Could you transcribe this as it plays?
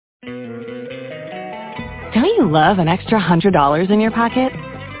Don't you love an extra $100 in your pocket?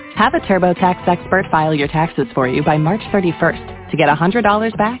 Have a TurboTax expert file your taxes for you by March 31st to get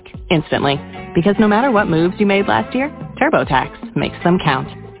 $100 back instantly. Because no matter what moves you made last year, TurboTax makes them count.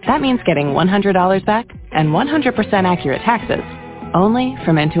 That means getting $100 back and 100% accurate taxes, only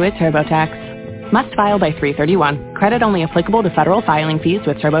from Intuit TurboTax. Must file by 3/31. Credit only applicable to federal filing fees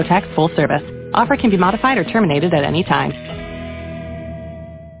with TurboTax full service. Offer can be modified or terminated at any time.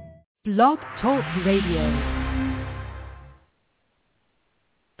 Blog Talk Radio.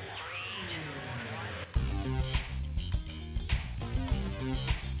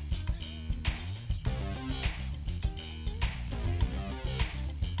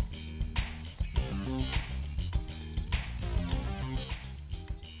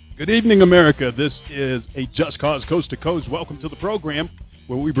 Good evening, America. This is a Just Cause Coast to Coast. Welcome to the program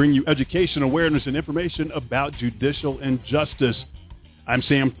where we bring you education, awareness, and information about judicial injustice. I'm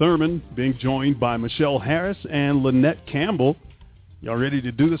Sam Thurman, being joined by Michelle Harris and Lynette Campbell. Y'all ready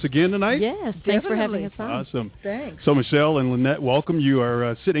to do this again tonight? Yes, thanks for having us on. Awesome. Thanks. So Michelle and Lynette, welcome. You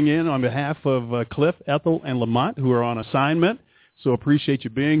are sitting in on behalf of Cliff, Ethel, and Lamont, who are on assignment. So appreciate you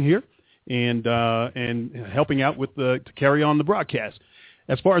being here and helping out with to carry on the broadcast.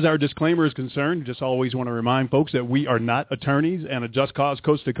 As far as our disclaimer is concerned, just always want to remind folks that we are not attorneys, and a Just Cause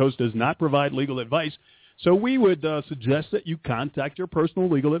Coast to Coast does not provide legal advice. So we would suggest that you contact your personal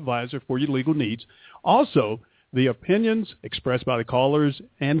legal advisor for your legal needs. Also, the opinions expressed by the callers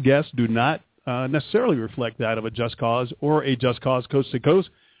and guests do not necessarily reflect that of a Just Cause or a Just Cause Coast to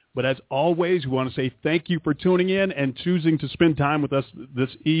Coast. But as always, we want to say thank you for tuning in and choosing to spend time with us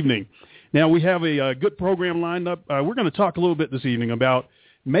this evening. Now, we have a good program lined up. We're going to talk a little bit this evening about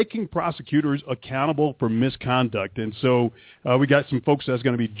making prosecutors accountable for misconduct. And so we got some folks that's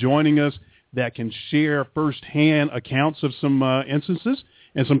going to be joining us that can share firsthand accounts of some instances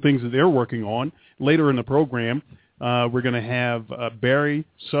and some things that they're working on. Later in the program, we're going to have Barry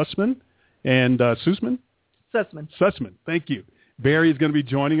Sussman and Sussman? Sussman, thank you. Barry is going to be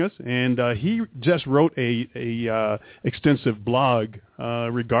joining us, and he just wrote a extensive blog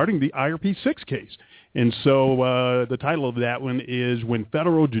regarding the IRP6 case. And so the title of that one is When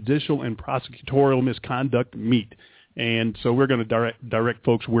Federal Judicial and Prosecutorial Misconduct Meet. And so we're going to direct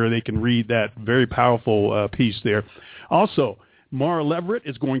folks where they can read that very powerful piece there. Also, Maura Leverett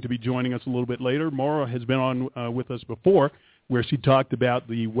is going to be joining us a little bit later. Maura has been on with us before where she talked about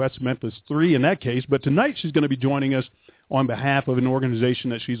the West Memphis 3 in that case. But tonight she's going to be joining us on behalf of an organization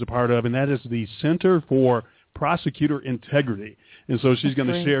that she's a part of, and that is the Center for Prosecutor Integrity. And so she's going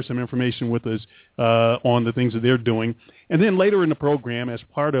to share some information with us on the things that they're doing. And then later in the program, as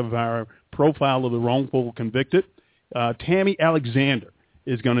part of our profile of the wrongful convicted, Tammy Alexander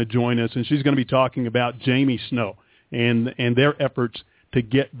is going to join us, and she's going to be talking about Jamie Snow and their efforts to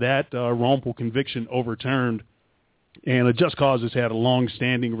get that wrongful conviction overturned. And a Just Cause has had a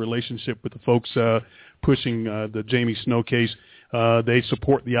long-standing relationship with the folks pushing the Jamie Snow case. They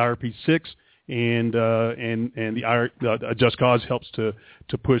support the IRP6, and the Just Cause helps to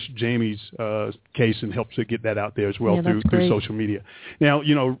push Jamie's case and helps to get that out there as well through social media. Now,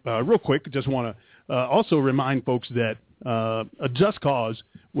 real quick, just want to also remind folks that a Just Cause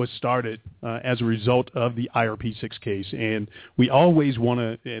was started as a result of the IRP6 case, and we always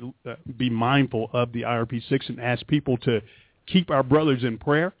want to be mindful of the IRP6 and ask people to keep our brothers in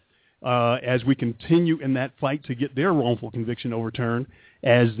prayer as we continue in that fight to get their wrongful conviction overturned,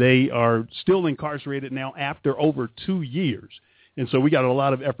 as they are still incarcerated now after over 2 years. And so we got a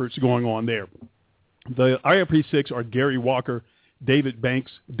lot of efforts going on there. The IRP6 are Gary Walker, David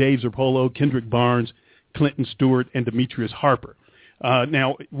Banks, Dave Zerpolo, Kendrick Barnes, Clinton Stewart, and Demetrius Harper.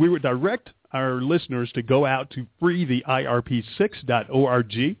 Now, we would direct our listeners to go out to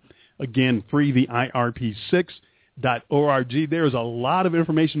freetheirp6.org. Again, freetheirp6.org. There's a lot of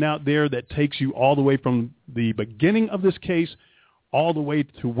information out there that takes you all the way from the beginning of this case all the way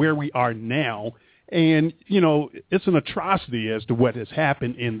to where we are now. And, it's an atrocity as to what has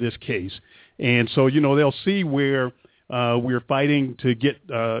happened in this case. And so, they'll see where we're fighting to get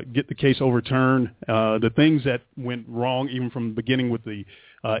the case overturned, the things that went wrong even from the beginning with the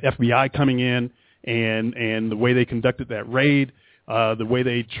FBI coming in and the way they conducted that raid, the way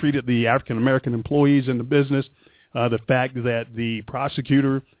they treated the African-American employees in the business, the fact that the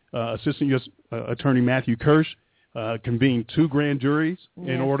prosecutor, Assistant U.S. Attorney Matthew Kirsch, convened 2 grand juries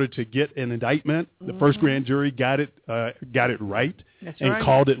in order to get an indictment. The first grand jury got it right. That's and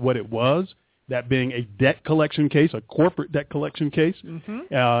called it what it was, that being a debt collection case, a corporate debt collection case.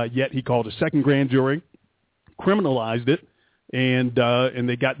 Yet he called a second grand jury, criminalized it, and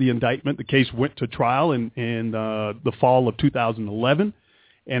they got the indictment. The case went to trial in the fall of 2011.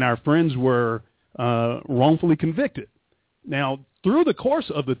 and our friends were wrongfully convicted. Now, through the course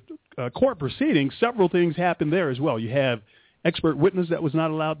of the court proceedings, several things happened there as well. You have expert witness that was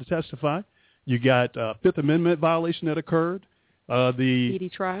not allowed to testify. You got Fifth Amendment violation that occurred. The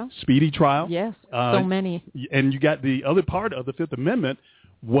Speedy trial. Yes, so many. And you got the other part of the Fifth Amendment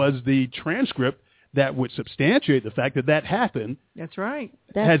was the transcript that would substantiate the fact that that happened. That's right.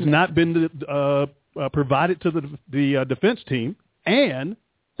 Has not been provided to the defense team, and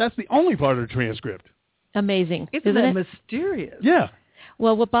that's the only part of the transcript. Amazing. Isn't it mysterious? Yeah.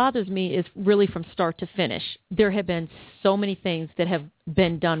 Well, what bothers me is really from start to finish. There have been so many things that have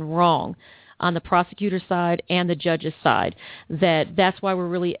been done wrong on the prosecutor's side and the judge's side that's why we're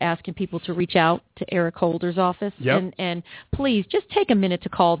really asking people to reach out to Eric Holder's office. Yep. And please just take a minute to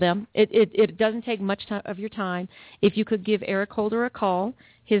call them. It doesn't take much of your time. If you could give Eric Holder a call,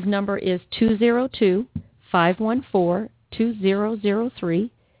 his number is 202-514-2003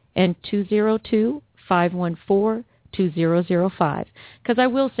 and 202-514-2005. Because I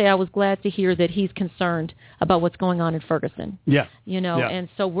will say I was glad to hear that he's concerned about what's going on in Ferguson. Yeah. And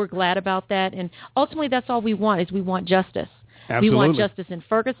so we're glad about that. And ultimately that's all we want is we want justice. Absolutely. We want justice in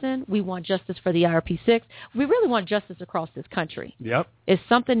Ferguson. We want justice for the IRP6. We really want justice across this country. Yep. If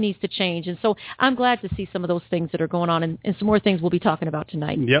something needs to change. And so I'm glad to see some of those things that are going on and some more things we'll be talking about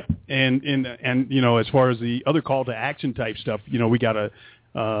tonight. Yep. And as far as the other call to action type stuff, we got a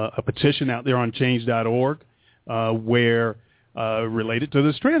petition out there on change.org. Where related to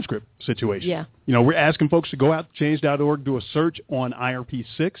this transcript situation. Yeah. We're asking folks to go out to change.org, do a search on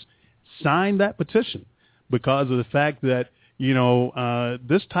IRP6, sign that petition because of the fact that,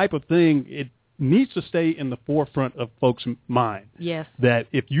 this type of thing, it needs to stay in the forefront of folks' mind. Yes. That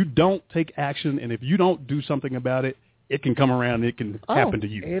if you don't take action and if you don't do something about it, it can come around and it can happen to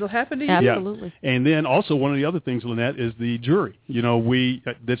you. It'll happen to you. Absolutely. Yeah. And then also one of the other things, Lynette, is the jury.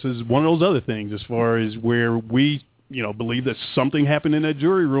 This is one of those other things as far as where we, believe that something happened in that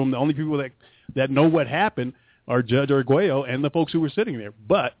jury room. The only people that know what happened are Judge Arguello and the folks who were sitting there.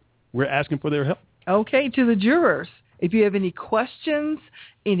 But we're asking for their help. Okay, to the jurors. If you have any questions,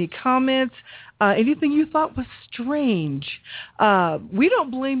 any comments, anything you thought was strange, we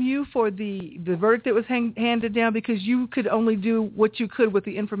don't blame you for the verdict that was handed down because you could only do what you could with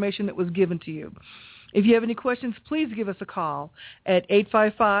the information that was given to you. If you have any questions, please give us a call at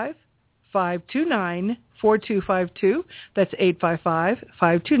 855-529-4252. That's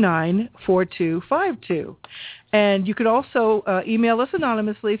 855-529-4252. And you could also email us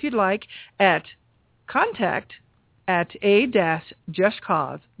anonymously if you'd like at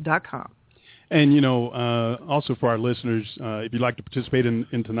contact@a-justcause.com. And, also for our listeners, if you'd like to participate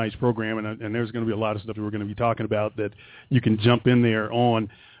in tonight's program, and there's going to be a lot of stuff that we're going to be talking about that you can jump in there on,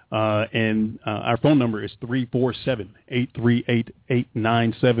 and our phone number is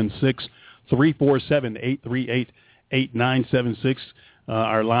 347-838-8976, 347-838-8976.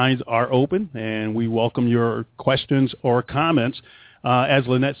 Our lines are open, and we welcome your questions or comments. As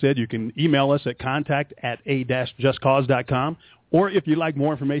Lynette said, you can email us at contact@a-justcause.com, or if you'd like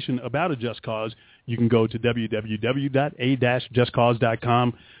more information about A Just Cause, you can go to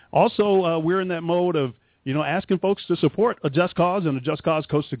www.a-justcause.com. Also, we're in that mode of, asking folks to support A Just Cause and A Just Cause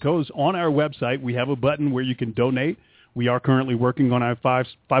Coast to Coast. On our website, we have a button where you can donate. We are currently working on our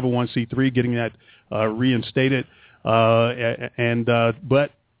 501c3, getting that reinstated.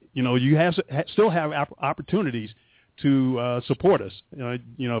 But, you still have opportunities to support us.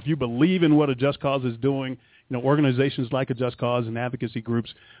 If you believe in what A Just Cause is doing, organizations like A Just Cause and advocacy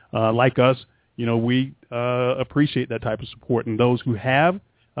groups like us, we appreciate that type of support. And those who have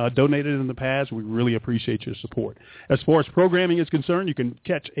donated in the past, we really appreciate your support. As far as programming is concerned, you can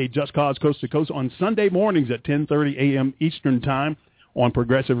catch A Just Cause Coast to Coast on Sunday mornings at 10:30 a.m. Eastern Time on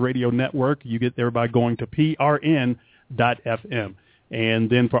Progressive Radio Network. You get there by going to prn.fm. And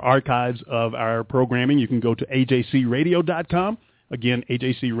then for archives of our programming, you can go to ajcradio.com. Again,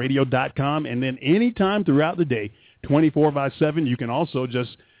 ajcradio.com. And then anytime throughout the day, 24/7, you can also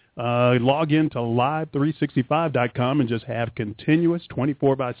just log in to live365.com and just have continuous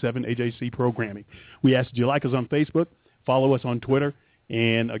 24/7 AJC programming. We ask that you like us on Facebook, follow us on Twitter,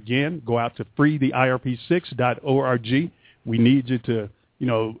 and again, go out to freethe-irp6.org. We need you to,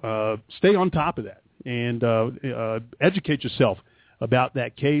 stay on top of that and educate yourself about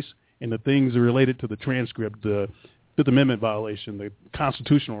that case and the things related to the transcript, the Fifth Amendment violation, the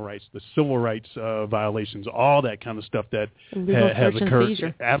constitutional rights, the civil rights violations, all that kind of stuff that has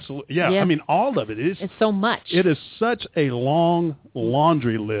occurred. Absolutely. Yeah. I mean, all of it. It's so much. It is such a long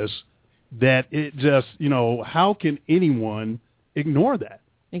laundry list that it just, how can anyone ignore that?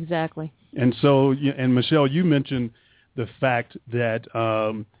 Exactly. And so, and Michelle, you mentioned the fact that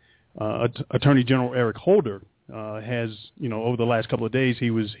Attorney General Eric Holder has, over the last couple of days, he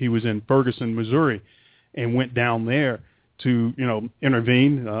was in Ferguson, Missouri, and went down there to,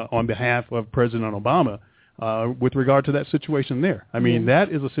 intervene on behalf of President Obama with regard to that situation there. I mean,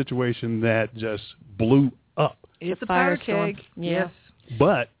 that is a situation that just blew up. It's a powder keg. Yes.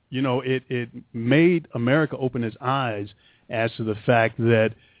 But, it made America open its eyes as to the fact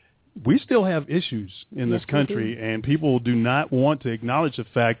that we still have issues in this country, and people do not want to acknowledge the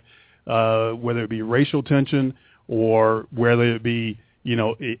fact, whether it be racial tension or whether it be,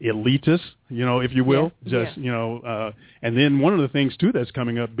 elitist, if you will, and then one of the things too that's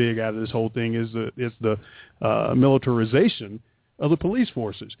coming up big out of this whole thing is the militarization of the police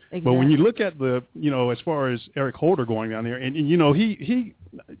forces. Exactly. But when you look at the, as far as Eric Holder going down there, and he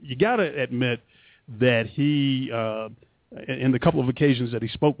you got to admit that he, in the couple of occasions that he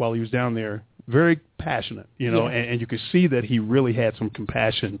spoke while he was down there, very passionate, and you could see that he really had some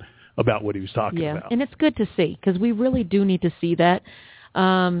compassion about what he was talking about. And it's good to see, because we really do need to see that.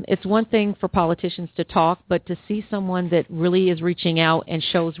 It's one thing for politicians to talk, but to see someone that really is reaching out and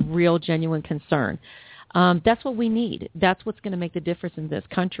shows real, genuine concern. That's what we need. That's what's going to make the difference in this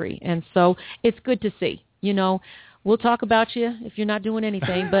country. And so it's good to see. We'll talk about you if you're not doing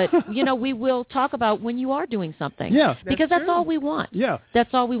anything, but, we will talk about when you are doing something. Yeah. Because that's all we want. Yeah. That's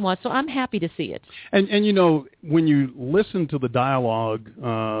all we want. So I'm happy to see it. And when you listen to the dialogue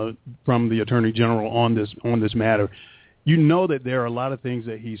from the Attorney General on this matter, you know that there are a lot of things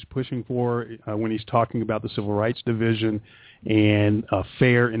that he's pushing for when he's talking about the Civil Rights Division and a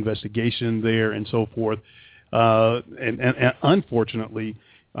fair investigation there and so forth. And unfortunately,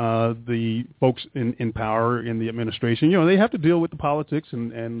 the folks in power in the administration, they have to deal with the politics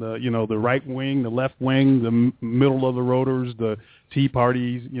and the right wing, the left wing, the middle of the roaders, the Tea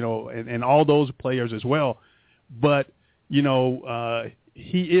Parties, and all those players as well. But, he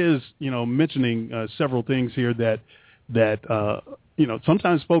is, mentioning several things here that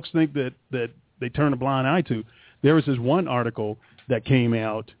sometimes folks think that they turn a blind eye to. There was this one article that came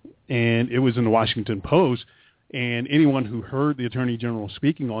out, and it was in the Washington Post, and anyone who heard the Attorney General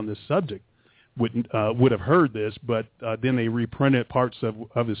speaking on this subject would have heard this, but then they reprinted parts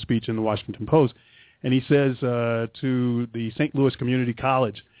of his speech in the Washington Post. And he says to the St. Louis Community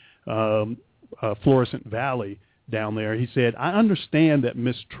College, Florissant Valley down there, he said, "I understand that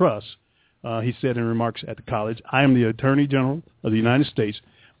mistrust," he said in remarks at the college, "I am the Attorney General of the United States,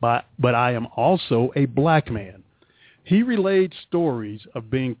 but I am also a black man." He relayed stories of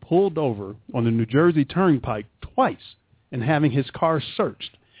being pulled over on the New Jersey Turnpike twice and having his car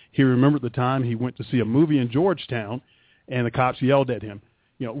searched. He remembered the time he went to see a movie in Georgetown, and the cops yelled at him,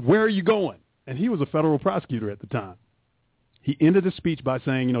 "Where are you going?" And he was a federal prosecutor at the time. He ended his speech by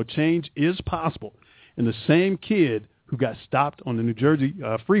saying, change is possible. And the same kid who got stopped on the New Jersey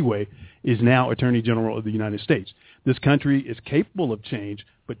freeway is now Attorney General of the United States. This country is capable of change,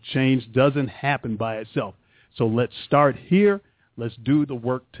 but change doesn't happen by itself. So let's start here. Let's do the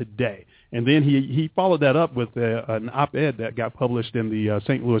work today. And then he followed that up with an op-ed that got published in the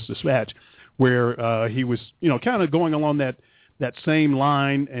St. Louis Dispatch, where he was, kind of going along that same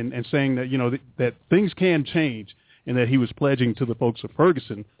line and saying that, that things can change, and that he was pledging to the folks of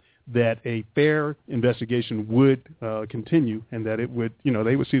Ferguson that a fair investigation would continue, and that it would,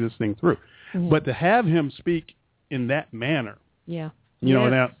 they would see this thing through. Mm-hmm. But to have him speak in that manner, now,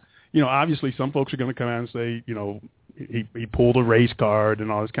 obviously some folks are going to come out and say, he pulled a race card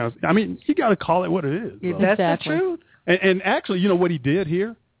and all this kind of stuff. I mean, you got to call it what it is. Yeah, that's the truth. And actually, what he did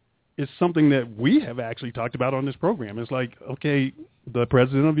here is something that we have actually talked about on this program. It's like, okay, the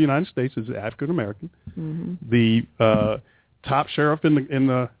President of the United States is African American. Mm-hmm. The top sheriff in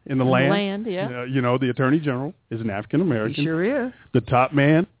the land, the Attorney General is an African American. He sure is. The top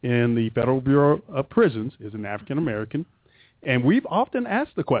man in the Federal Bureau of Prisons is an African American. And we've often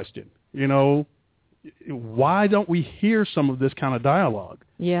asked the question, why don't we hear some of this kind of dialogue?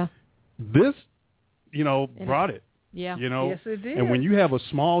 Yeah. This, brought it. Yeah. Yes, it did. And when you have a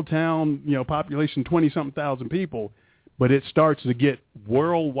small town, population 20-something thousand people, but it starts to get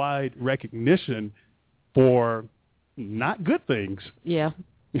worldwide recognition for not good things. Yeah.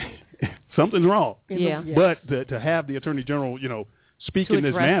 Something's wrong. Yeah. But to have the Attorney General, speak in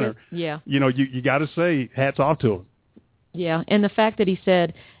this manner, you got to say hats off to him. Yeah, and the fact that he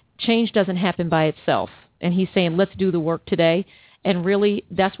said change doesn't happen by itself, and he's saying let's do the work today, and really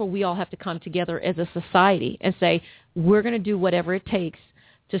that's where we all have to come together as a society and say we're going to do whatever it takes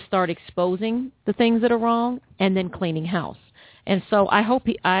to start exposing the things that are wrong and then cleaning house. And so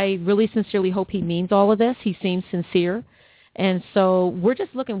I really sincerely hope he means all of this. He seems sincere, and so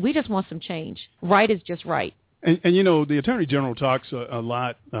we just want some change. Right is just right. And the Attorney General talks a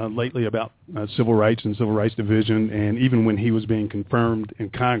lot lately about civil rights and civil rights division, and even when he was being confirmed in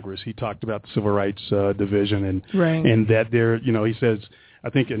Congress, he talked about the civil rights division, and that there, he says,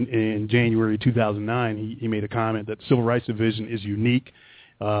 I think in January 2009, he made a comment that the civil rights division is unique.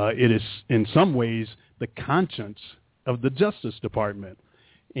 It is in some ways the conscience of the Justice Department,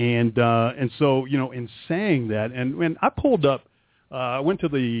 and so in saying that, and when I pulled up, I went to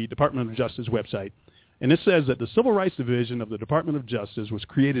the Department of Justice website. And it says that the Civil Rights Division of the Department of Justice was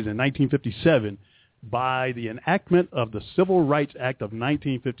created in 1957 by the enactment of the Civil Rights Act of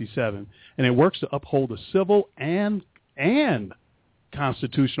 1957, and it works to uphold the civil and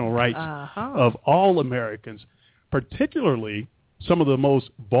constitutional rights of all Americans, particularly some of the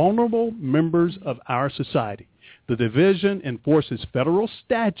most vulnerable members of our society. The division enforces federal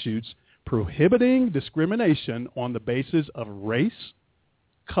statutes prohibiting discrimination on the basis of race,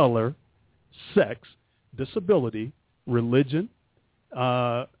 color, sex, disability, religion,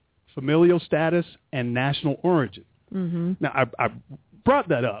 familial status, and national origin. Mm-hmm. Now, I brought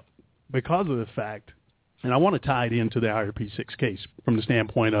that up because of the fact, and I want to tie it into the IRP 6 case from the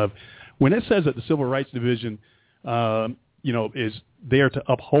standpoint of when it says that the Civil Rights Division, is there to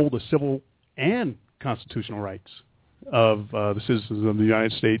uphold the civil and constitutional rights of the citizens of the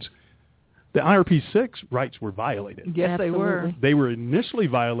United States. The IRP 6 rights were violated. Yes, Absolutely. they were. They were initially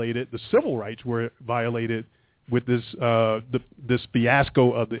violated. The civil rights were violated with this this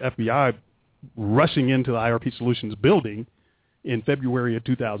fiasco of the FBI rushing into the IRP Solutions building in February of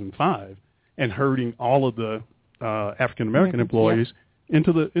 2005 and herding all of the African American employees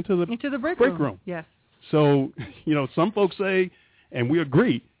into the break room. Yes. So some folks say, and we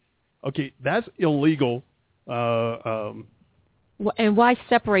agree, okay, that's illegal. And why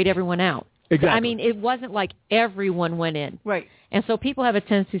separate everyone out? Exactly. I mean, it wasn't like everyone went in. Right. And so people have a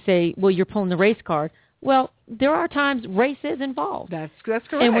tendency to say, well, you're pulling the race card. Well, there are times race is involved. That's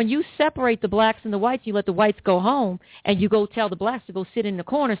correct. And when you separate the blacks and the whites, you let the whites go home, and you go tell the blacks to go sit in the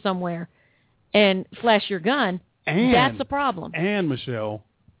corner somewhere and flash your gun, that's a problem. And, Michelle,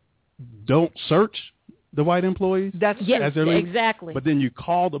 don't search the white employees. That's as they're leaving. Exactly. But then you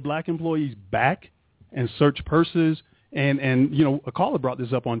call the black employees back and search purses. And a caller brought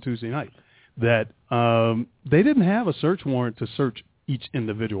this up on Tuesday night, that they didn't have a search warrant to search each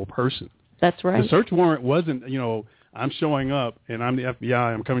individual person. That's right. The search warrant wasn't, I'm showing up and I'm the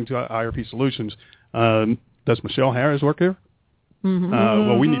FBI, I'm coming to IRP Solutions. Does Michelle Harris work here? Mm-hmm.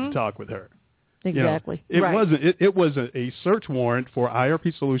 Well, we need to talk with her. Exactly. It wasn't. It was a search warrant for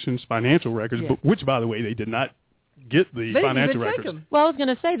IRP Solutions financial records, which, by the way, they did not get the financial records. Well, I was going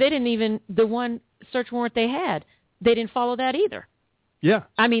to say, they didn't even, the one search warrant they had, they didn't follow that either. Yeah.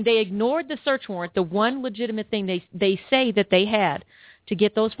 I mean, they ignored the search warrant, the one legitimate thing they say that they had to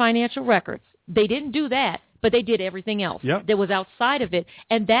get those financial records. They didn't do that, but they did everything else that was outside of it,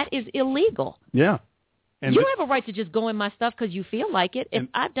 and that is illegal. Yeah. And you have a right to just go in my stuff because you feel like it, and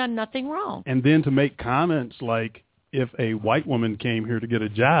I've done nothing wrong. And then to make comments like, if a white woman came here to get a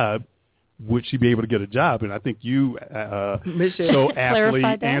job, would she be able to get a job? And I think you so aptly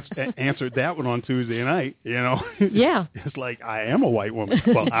answered that one on Tuesday night. Yeah. It's like, I am a white woman.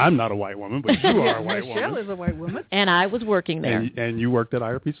 Well, I'm not a white woman, but you are a white woman. Michelle is a white woman. And I was working there. And you worked at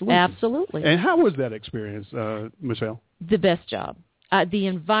IRP Solutions. Absolutely. And how was that experience, Michelle? The best job. The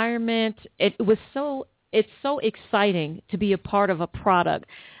environment, it's so exciting to be a part of a product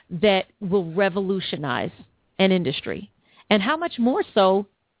that will revolutionize an industry. And how much more so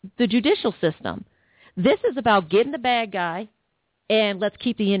the judicial system. This is about getting the bad guy and let's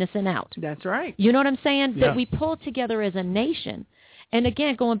keep the innocent out. That's right. You know what I'm saying? Yeah. That we pull together as a nation. And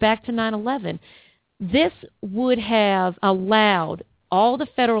again, going back to 9/11, this would have allowed all the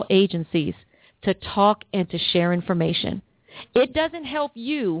federal agencies to talk and to share information. It doesn't help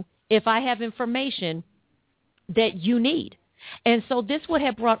you if I have information that you need. And so this would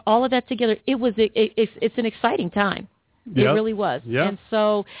have brought all of that together. It's an exciting time. It really was. Yep. And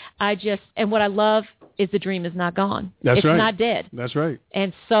so and what I love is the dream is not gone. It's right. Not dead. That's right.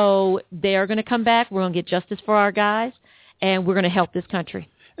 And so they are going to come back. We're going to get justice for our guys, and we're going to help this country.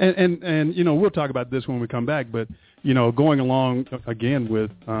 And we'll talk about this when we come back, but, going along again with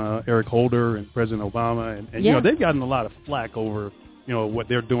Eric Holder and President Obama, and they've gotten a lot of flack over, what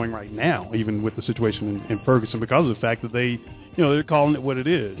they're doing right now, even with the situation in Ferguson, because of the fact that they're calling it what it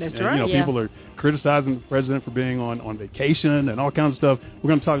is. That's right. People are criticizing the president for being on vacation and all kinds of stuff. We're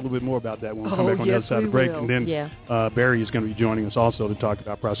going to talk a little bit more about that when we come back on the other side of the break. Will. And then Barry is going to be joining us also to talk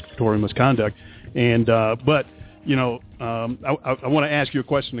about prosecutorial misconduct. And I want to ask you a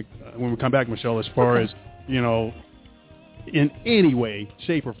question when we come back, Michelle, as far as, in any way,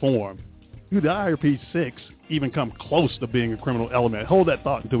 shape, or form, do the IRP 6 even come close to being a criminal element? Hold that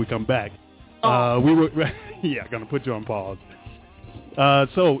thought until we come back. We were, yeah, going to put you on pause.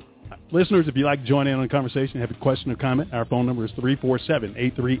 So, listeners, if you'd like to join in on the conversation, have a question or comment, our phone number is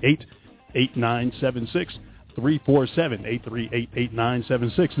 347-838-8976.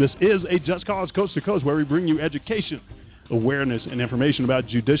 347-838-8976. This is a Just Cause Coast to Coast, where we bring you education, awareness, and information about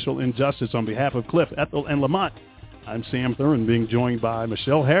judicial injustice on behalf of Cliff, Ethel, and Lamont. I'm Sam Thurin, being joined by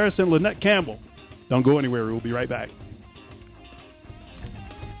Michelle Harris and Lynette Campbell. Don't go anywhere. We'll be right back.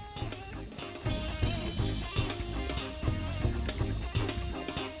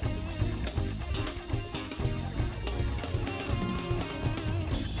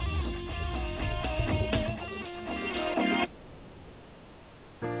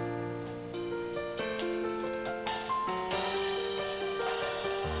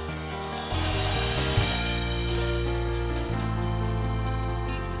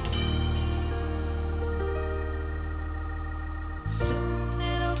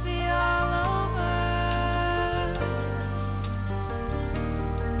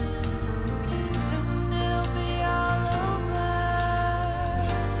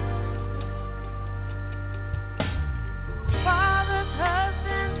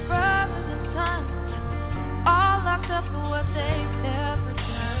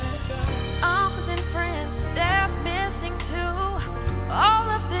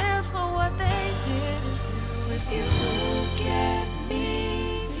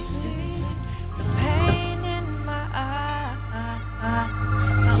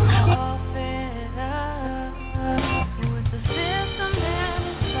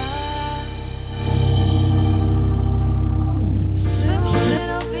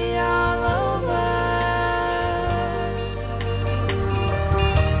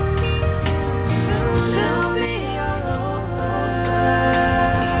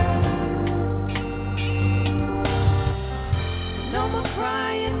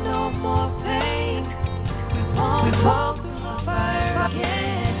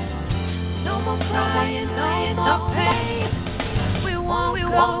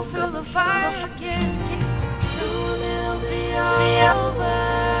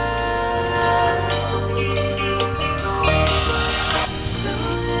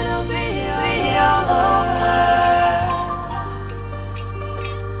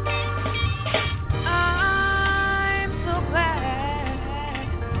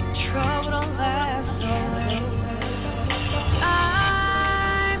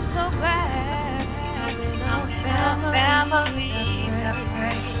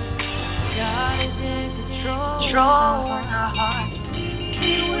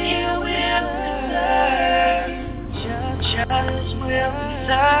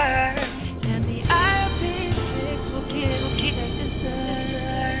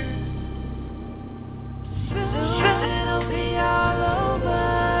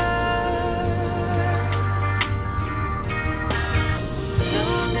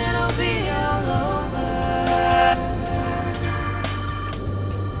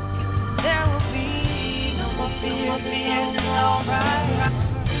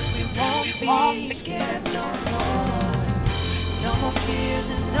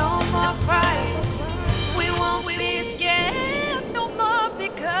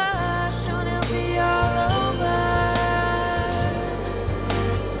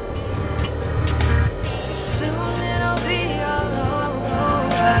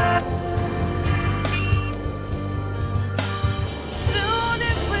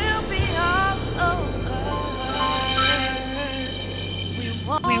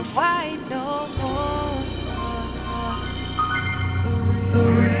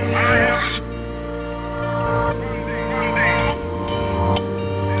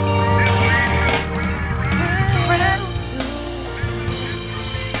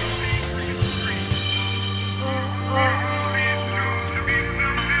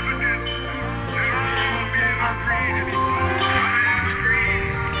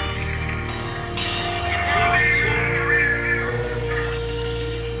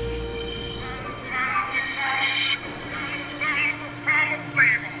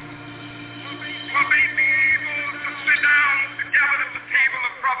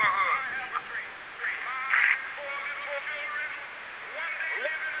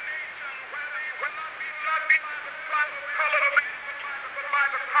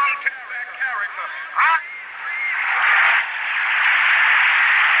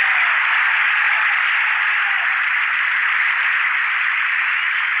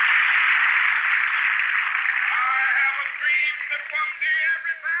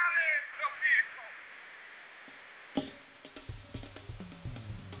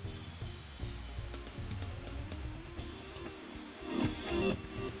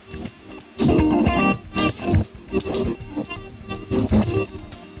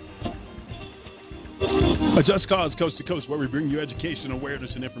 Just Cause Coast to Coast, where we bring you education,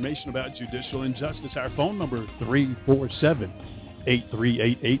 awareness, and information about judicial injustice. Our phone number,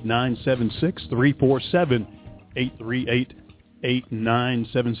 347-838-8976,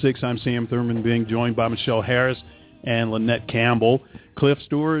 347-838-8976. I'm Sam Thurman, being joined by Michelle Harris and Lynette Campbell. Cliff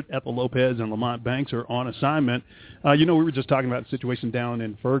Stewart, Ethel Lopez, and Lamont Banks are on assignment. We were just talking about the situation down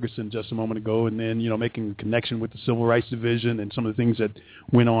in Ferguson just a moment ago, and then, making a connection with the Civil Rights Division and some of the things that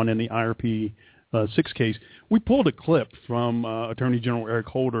went on in the IRP 6 case. We pulled a clip from Attorney General Eric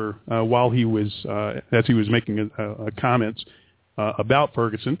Holder while he was, as he was making comments about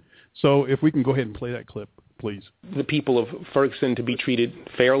Ferguson. So if we can go ahead and play that clip, please. The people of Ferguson to be treated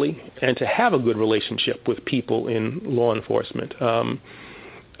fairly and to have a good relationship with people in law enforcement.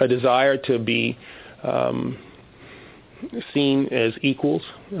 A desire to be seen as equals,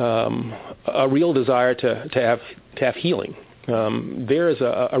 a real desire to have healing. There is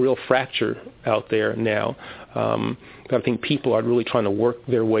a real fracture out there now that I think people are really trying to work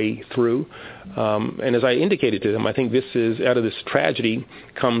their way through. And as I indicated to them, I think out of this tragedy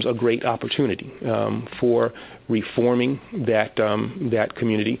comes a great opportunity for reforming that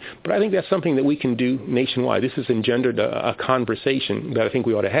community. But I think that's something that we can do nationwide. This has engendered a conversation that I think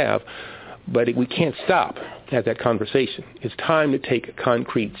we ought to have. But we can't stop at that conversation. It's time to take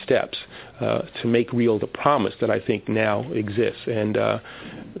concrete steps to make real the promise that I think now exists. And the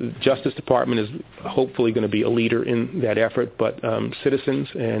Justice Department is hopefully going to be a leader in that effort, but citizens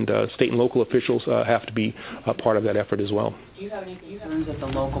and state and local officials have to be a part of that effort as well. Do you have any concerns that the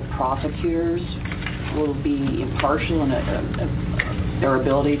local prosecutors will be impartial in their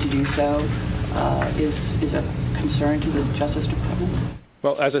ability to do so? Is a concern to the Justice Department?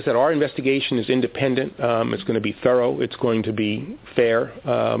 Well, as I said, our investigation is independent. It's going to be thorough. It's going to be fair.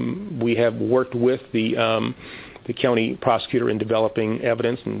 We have worked with the county prosecutor in developing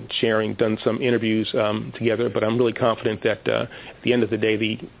evidence and done some interviews together. But I'm really confident that at the end of the day,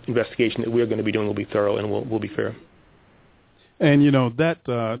 the investigation that we're going to be doing will be thorough and will be fair. And,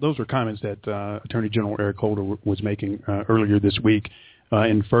 those were comments that Attorney General Eric Holder was making earlier this week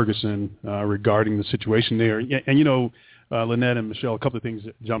in Ferguson regarding the situation there. And, Lynette and Michelle, a couple of things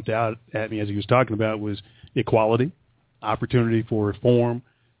that jumped out at me as he was talking about was equality, opportunity for reform,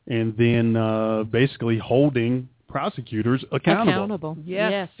 and then basically holding prosecutors accountable.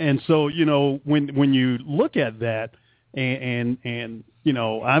 Yes. And so, when you look at that, and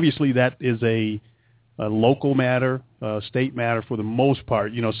obviously that is a local matter, state matter for the most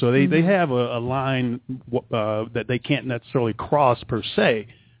part, so they have a line that they can't necessarily cross per se.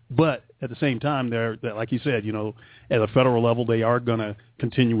 But at the same time, they're like you said, at a federal level, they are going to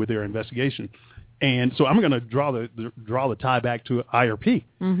continue with their investigation. And so I'm going to draw the tie back to IRP.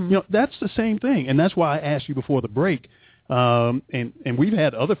 Mm-hmm. That's the same thing, and that's why I asked you before the break. And we've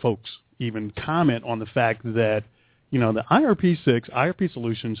had other folks even comment on the fact that the IRP 6, IRP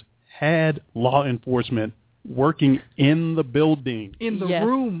Solutions had law enforcement working in the building, in the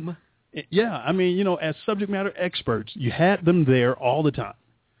room. Yeah, I mean, as subject matter experts, you had them there all the time.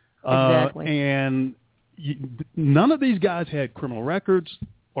 Exactly. And none of these guys had criminal records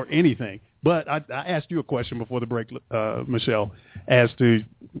or anything. But I asked you a question before the break, Michelle, as to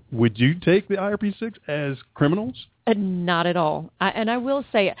would you take the IRP 6 as criminals? Not at all. I will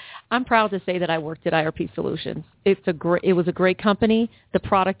say, I'm proud to say that I worked at IRP Solutions. It was a great company. The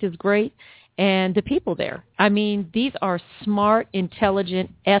product is great. And the people there. I mean, these are smart, intelligent,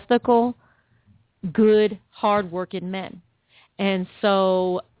 ethical, good, hard-working men. And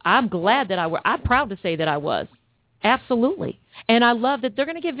so I'm glad that I'm proud to say that I was. Absolutely. And I love that they're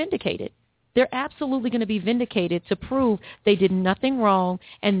going to get vindicated. They're absolutely going to be vindicated to prove they did nothing wrong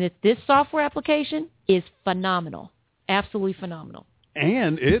and that this software application is phenomenal. Absolutely phenomenal.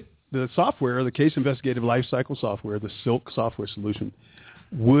 And the software, the Case Investigative Lifecycle software, the SILK software solution,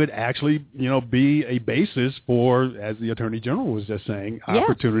 would actually, be a basis for, as the Attorney General was just saying,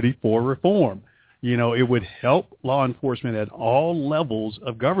 opportunity for reform. It would help law enforcement at all levels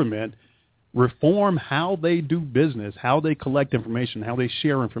of government reform how they do business, how they collect information, how they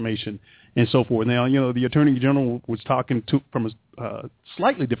share information, and so forth. Now, the Attorney General was talking from a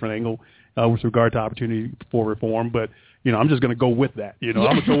slightly different angle with regard to opportunity for reform, but, I'm just going to go with that. I'm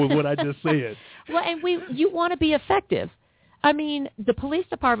going to go with what I just said. Well, and you want to be effective. I mean, the police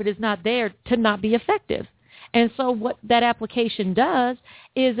department is not there to not be effective. And so what that application does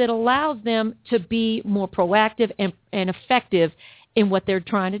is it allows them to be more proactive and effective in what they're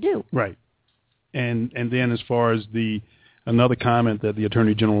trying to do. Right. And then as far as another comment that the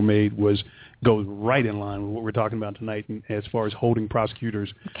Attorney General made goes right in line with what we're talking about tonight as far as holding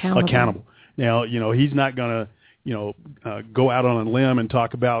prosecutors accountable. Now, he's not going to, go out on a limb and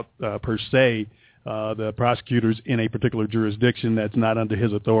talk about per se the prosecutors in a particular jurisdiction that's not under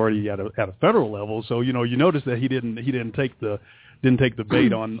his authority at a federal level. So you notice that he didn't take the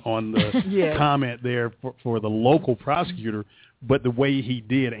bait on the yes. comment there for the local prosecutor. But the way he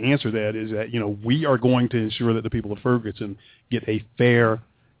did answer that is that we are going to ensure that the people of Ferguson get a fair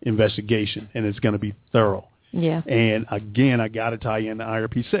investigation, and it's going to be thorough. Yeah. And again, I got to tie in the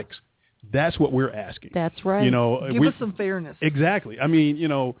IRP 6. That's what we're asking. That's right. Give us some fairness. Exactly. I mean,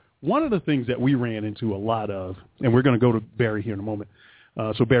 one of the things that we ran into a lot of, and we're going to go to Barry here in a moment.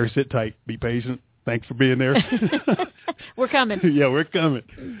 So Barry, sit tight, be patient. Thanks for being there. We're coming. Yeah, we're coming.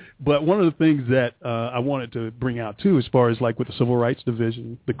 But one of the things that I wanted to bring out, too, as far as like with the Civil Rights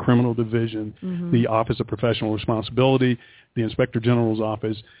Division, the Criminal Division, the Office of Professional Responsibility, the Inspector General's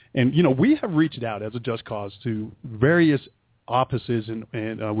Office, and, we have reached out as a Just Cause to various offices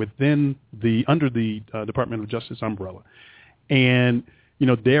and under the Department of Justice umbrella. And,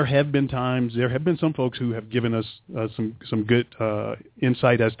 there have been some folks who have given us some good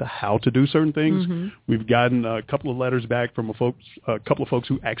insight as to how to do certain things. Mm-hmm. We've gotten a couple of letters back from a couple of folks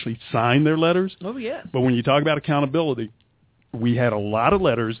who actually signed their letters. Oh, yes. But when you talk about accountability, we had a lot of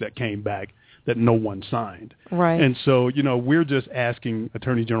letters that came back that no one signed. Right. And so, we're just asking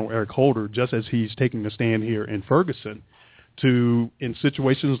Attorney General Eric Holder, just as he's taking a stand here in Ferguson, to, in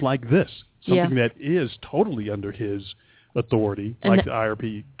situations like this, something that is totally under his authority, like the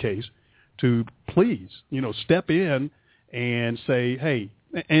IRP case, to please, step in and say, hey,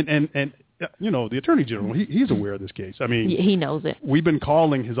 and the Attorney General, he's aware of this case. I mean, he knows it. We've been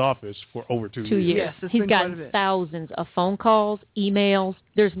calling his office for over 2 years. Yes, he's gotten thousands of phone calls, emails.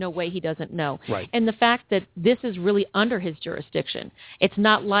 There's no way he doesn't know. Right. And the fact that this is really under his jurisdiction. It's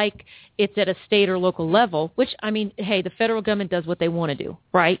not like it's at a state or local level, which, I mean, hey, the federal government does what they want to do,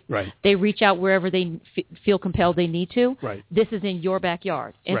 right? Right. They reach out wherever they feel compelled they need to. Right. This is in your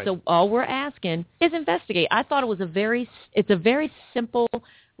backyard. And so all we're asking is investigate. I thought it's a very simple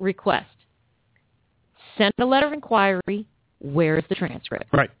request. Send a letter of inquiry. Where is the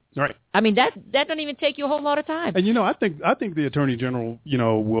transcript? Right. I mean, that doesn't even take you a whole lot of time. And I think the Attorney General,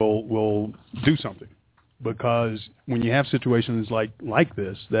 will do something, because when you have situations like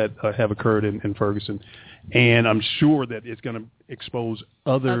this that have occurred in Ferguson, and I'm sure that it's going to expose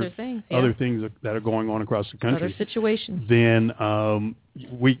other things that are going on across the country, other situations. Then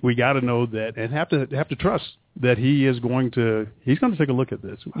we got to know that, and have to trust that he's going to take a look at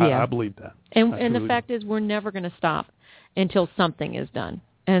this. Yeah. I believe that. And the fact is, we're never going to stop until something is done.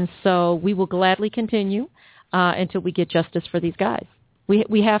 And so we will gladly continue until we get justice for these guys.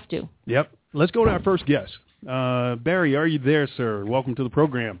 We have to. Yep. Let's go to our first guest. Barry, are you there, sir? Welcome to the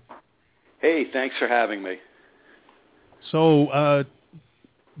program. Hey, thanks for having me. So,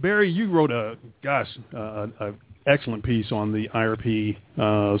 Barry, you wrote a excellent piece on the IRP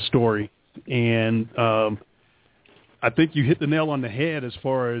story, and I think you hit the nail on the head as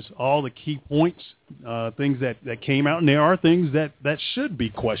far as all the key points, things that came out, and there are things that should be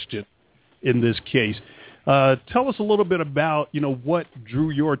questioned in this case. Tell us a little bit about, what drew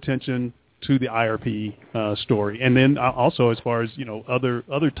your attention to the IRP story, and then also as far as,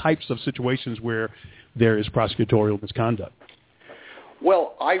 other types of situations where there is prosecutorial misconduct.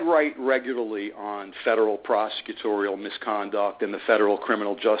 Well, I write regularly on federal prosecutorial misconduct and the federal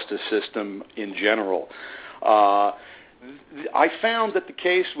criminal justice system in general. I found that the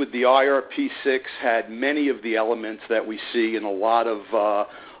case with the IRP-6 had many of the elements that we see in a lot of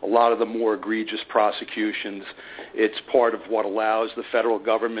the more egregious prosecutions. It's part of what allows the federal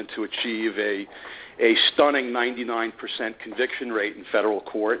government to achieve a stunning 99% conviction rate in federal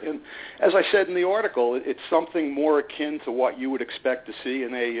court. And as I said in the article, it's something more akin to what you would expect to see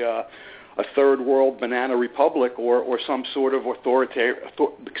in a third world banana republic or some sort of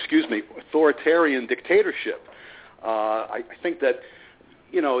authoritarian dictatorship. I think that,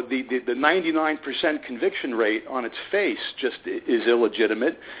 the 99% conviction rate on its face just is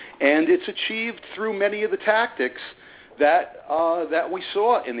illegitimate, and it's achieved through many of the tactics that we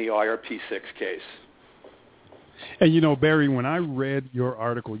saw in the IRP-6 case. And, Barry, when I read your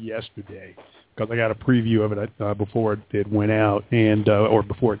article yesterday, because I got a preview of it before it went out or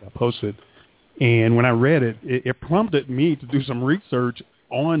before it got posted, and when I read it, it prompted me to do some research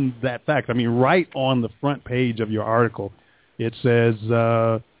on that fact. I mean, right on the front page of your article, it says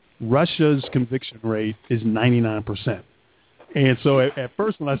Russia's conviction rate is 99%. And so at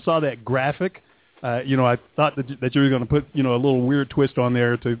first when I saw that graphic, I thought that you were going to put, a little weird twist on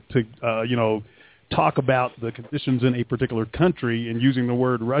there to talk about the conditions in a particular country and using the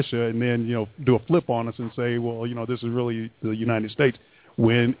word Russia, and then, do a flip on us and say, well, this is really the United States,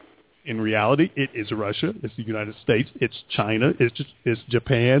 when in reality it is Russia, it's the United States, it's China, it's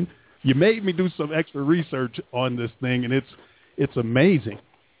Japan, You made me do some extra research on this thing, and it's amazing.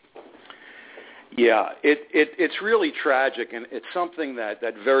 Yeah, it's really tragic, and it's something that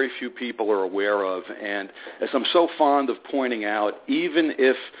very few people are aware of. And as I'm so fond of pointing out, even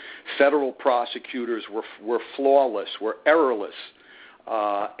if federal prosecutors were flawless, were errorless,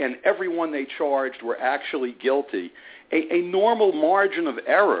 and everyone they charged were actually guilty, a normal margin of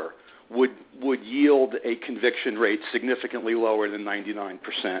error would yield a conviction rate significantly lower than 99%.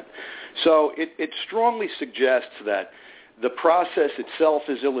 So it strongly suggests that the process itself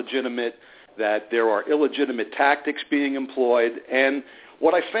is illegitimate, that there are illegitimate tactics being employed. And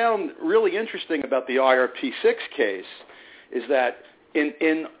what I found really interesting about the IRP6 case is that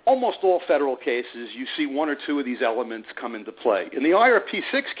in almost all federal cases, you see one or two of these elements come into play. In the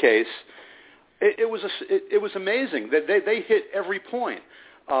IRP6 case, it was amazing that they hit every point.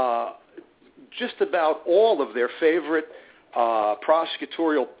 Just about all of their favorite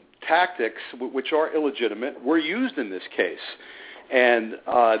prosecutorial tactics, which are illegitimate, were used in this case. And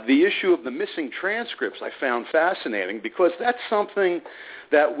the issue of the missing transcripts I found fascinating because that's something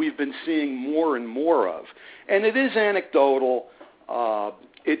that we've been seeing more and more of. And it is anecdotal.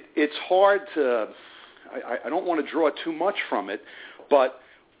 It's hard to – I don't want to draw too much from it, but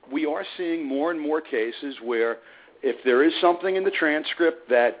we are seeing more and more cases where if there is something in the transcript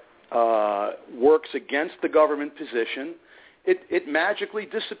that works against the government position, it magically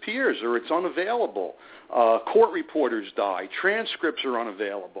disappears or it's unavailable. Court reporters die. Transcripts are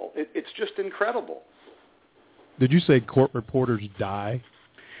unavailable. It's just incredible. Did you say court reporters die?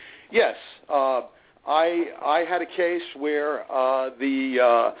 Yes. I had a case where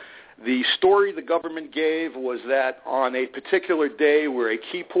the story the government gave was that on a particular day where a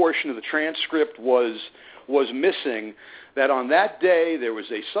key portion of the transcript was missing, that on that day there was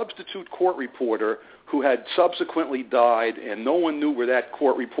a substitute court reporter who had subsequently died, and no one knew where that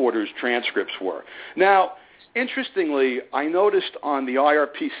court reporter's transcripts were. Now, interestingly, I noticed on the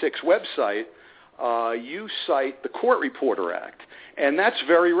IRP6 website, you cite the Court Reporter Act, and that's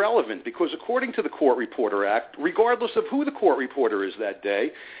very relevant because according to the Court Reporter Act, regardless of who the court reporter is that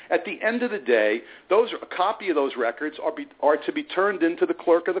day, at the end of the day, a copy of those records are to be turned into the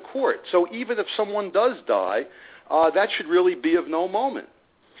clerk of the court. So even if someone does die, that should really be of no moment.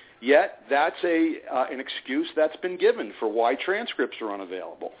 Yet that's an excuse that's been given for why transcripts are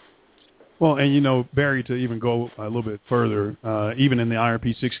unavailable. Well, and Barry, to even go a little bit further, even in the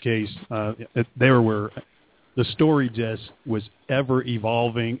IRP6 case, the story just was ever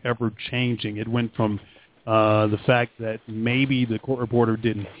evolving, ever changing. It went from the fact that maybe the court reporter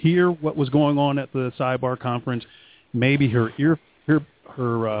didn't hear what was going on at the sidebar conference, maybe her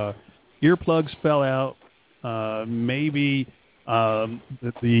earplugs fell out, maybe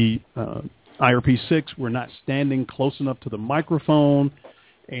that the IRP6 were not standing close enough to the microphone.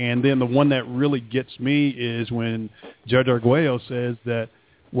 And then the one that really gets me is when Judge Arguello says that,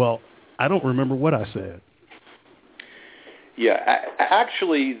 well, I don't remember what I said. Yeah,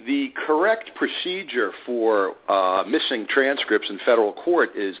 actually, the correct procedure for missing transcripts in federal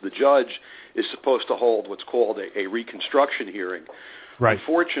court is the judge is supposed to hold what's called a reconstruction hearing. Right.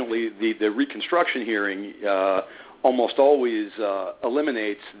 Unfortunately, the reconstruction hearing almost always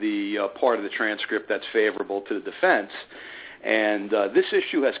eliminates the part of the transcript that's favorable to the defense. And this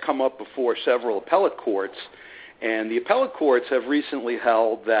issue has come up before several appellate courts, and the appellate courts have recently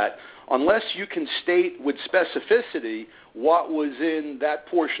held that unless you can state with specificity what was in that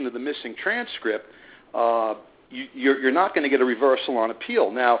portion of the missing transcript, you're not going to get a reversal on appeal.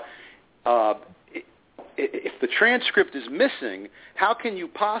 Now, if the transcript is missing, how can you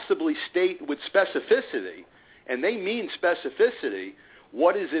possibly state with specificity, and they mean specificity,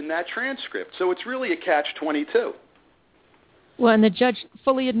 what is in that transcript? So it's really a catch-22. Well, and the judge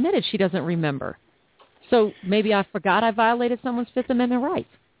fully admitted she doesn't remember. So maybe I forgot I violated someone's Fifth Amendment rights.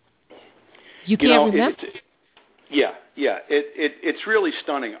 You can't remember? It's really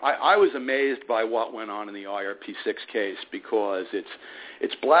stunning. I was amazed by what went on in the IRP6 case because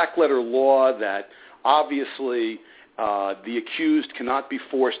it's black-letter law that obviously the accused cannot be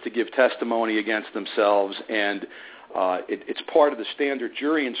forced to give testimony against themselves, and it's part of the standard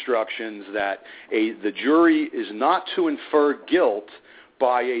jury instructions that the jury is not to infer guilt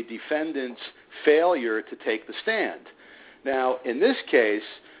by a defendant's failure to take the stand. Now, in this case,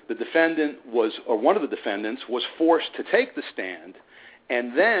 the defendant one of the defendants was forced to take the stand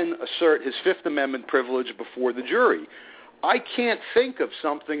and then assert his Fifth Amendment privilege before the jury. I can't think of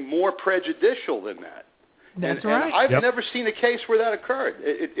something more prejudicial than that. That's right. And I've never seen a case where that occurred.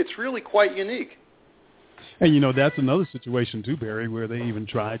 It's really quite unique. And, that's another situation, too, Barry, where they even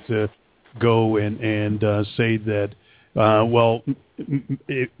tried to go and say that What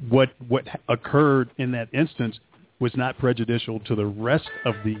occurred in that instance was not prejudicial to the rest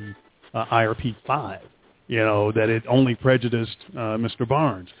of the IRP 5. That it only prejudiced Mr.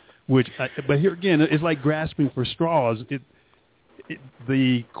 Barnes. But here again, it's like grasping for straws.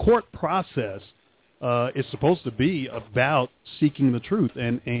 The court process is supposed to be about seeking the truth,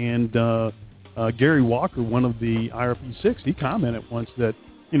 and Gary Walker, one of the IRP 6, he commented once that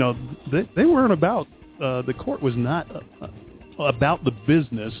they weren't about the court was not about the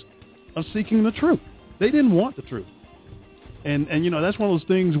business of seeking the truth. They didn't want the truth, and that's one of those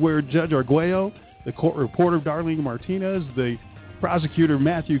things where Judge Arguello, the court reporter Darlene Martinez, the prosecutor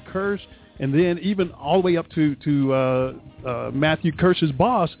Matthew Kirsch, and then even all the way up to Matthew Kirsch's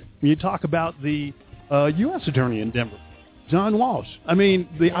boss, when you talk about the U.S. Attorney in Denver, John Walsh. I mean,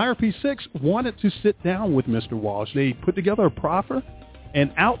 the IRP 6 wanted to sit down with Mr. Walsh. They put together a proffer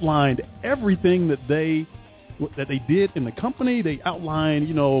and outlined everything that they did in the company. They outlined,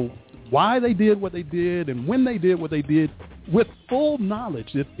 why they did what they did and when they did what they did, with full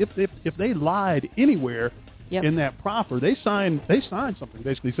knowledge. If they lied anywhere in that proffer, they signed something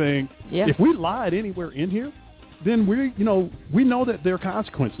basically saying, if we lied anywhere in here, then we know that there are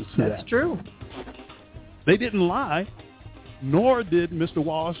consequences to that. That's true. They didn't lie, nor did Mr.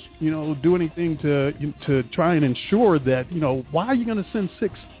 Walsh, do anything to try and ensure that, why are you going to send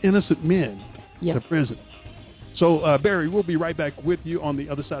 6 innocent men to prison? So, Barry, we'll be right back with you on the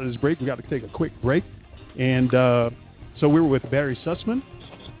other side of this break. We got to take a quick break. And so we were with Barry Sussman,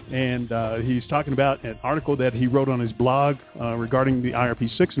 and he's talking about an article that he wrote on his blog regarding the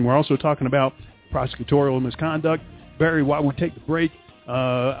IRP 6, and we're also talking about prosecutorial misconduct. Barry, while we take the break,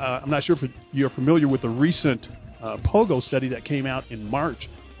 I'm not sure if you're familiar with the recent POGO study that came out in March,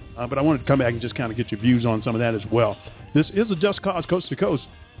 but I wanted to come back and just kind of get your views on some of that as well. This is a Just Cause Coast to Coast,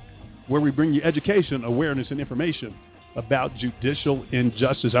 where we bring you education, awareness, and information about judicial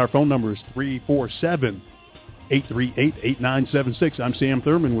injustice. Our phone number is 347-838-8976. I'm Sam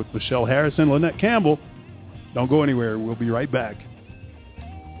Thurman with Michelle Harris and Lynette Campbell. Don't go anywhere. We'll be right back.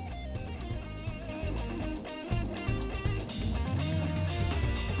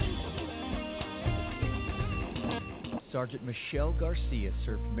 Sergeant Michelle Garcia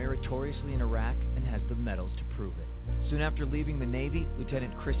served meritoriously in Iraq and has the medals to prove it. Soon after leaving the Navy,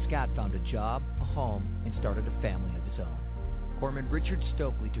 Lieutenant Chris Scott found a job, a home, and started a family of his own. Corpsman Richard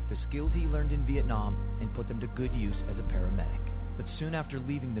Stokely took the skills he learned in Vietnam and put them to good use as a paramedic. But soon after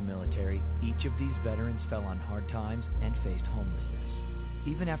leaving the military, each of these veterans fell on hard times and faced homelessness.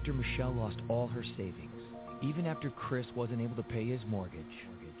 Even after Michelle lost all her savings, even after Chris wasn't able to pay his mortgage,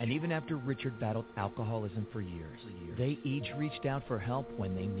 and even after Richard battled alcoholism for years, they each reached out for help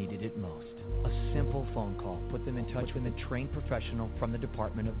when they needed it most. A simple phone call put them in touch with a trained professional from the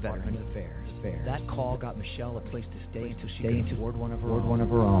Department of Veterans Affairs. That call got Michelle a place to stay until she could afford one of her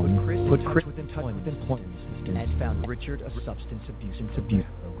own. Put Chris in touch with employment and found Richard a substance abuse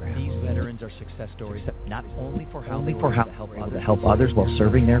program. These veterans are success stories not only for how they were able to help others while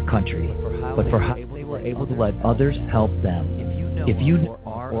serving their country, but for how they were able to let others help them. If you know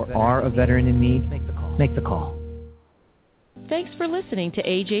or are a veteran in need, make the call. Thanks for listening to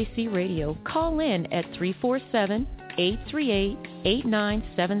AJC Radio. Call in at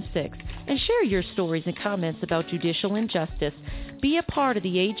 347-838-8976 and share your stories and comments about judicial injustice. Be a part of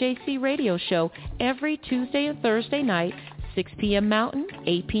the AJC Radio Show every Tuesday and Thursday night, 6 p.m. Mountain,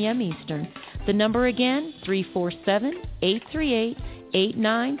 8 p.m. Eastern. The number again,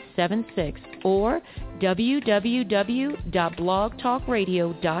 347-838-8976 or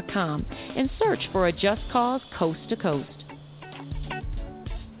www.blogtalkradio.com and search for A Just Cause Coast to Coast.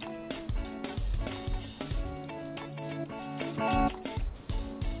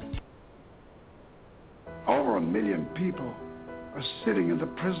 Over 1 million people are sitting in the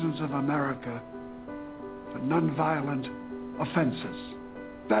prisons of America for nonviolent offenses.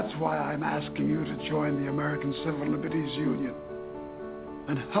 That's why I'm asking you to join the American Civil Liberties Union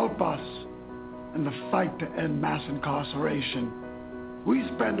and help us in the fight to end mass incarceration. We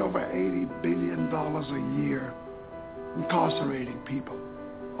spend over $80 billion a year incarcerating people.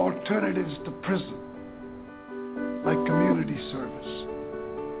 Alternatives to prison, like community service,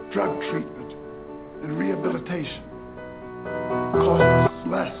 drug treatment, and rehabilitation, cost us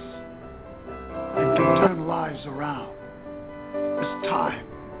less and can turn lives around. It's time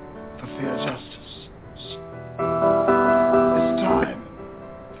for fair justice. It's time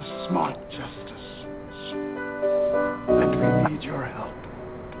for smart justice. And we need your help.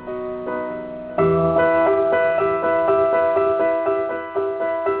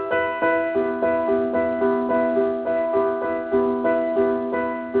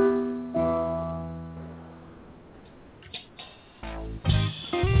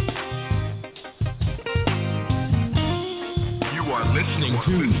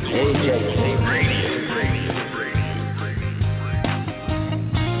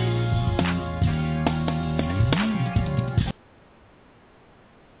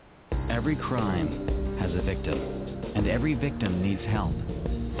 Every crime has a victim, and every victim needs help.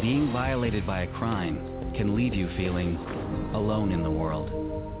 Being violated by a crime can leave you feeling alone in the world.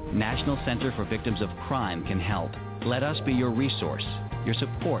 National Center for Victims of Crime can help. Let us be your resource, your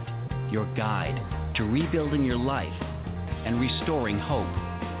support, your guide to rebuilding your life and restoring hope.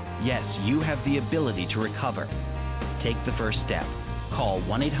 Yes, you have the ability to recover. Take the first step. Call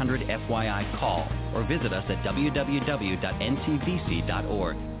 1-800-FYI-CALL or visit us at www.ncvc.org.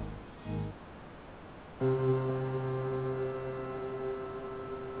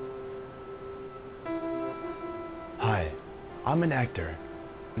 Hi, I'm an actor,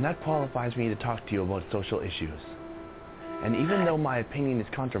 and that qualifies me to talk to you about social issues. And even though my opinion is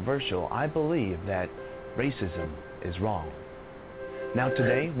controversial, I believe that racism is wrong. Now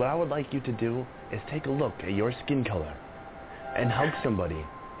today, what I would like you to do is take a look at your skin color and hug somebody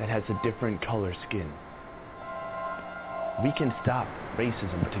that has a different color skin. We can stop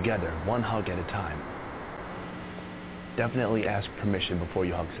racism together, one hug at a time. Definitely ask permission before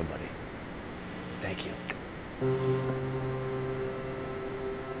you hug somebody. Thank you.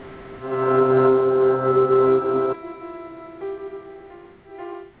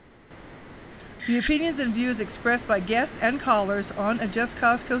 The opinions and views expressed by guests and callers on A Just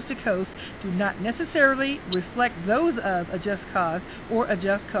Cause Coast to Coast do not necessarily reflect those of A Just Cause or A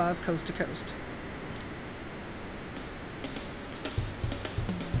Just Cause Coast to Coast.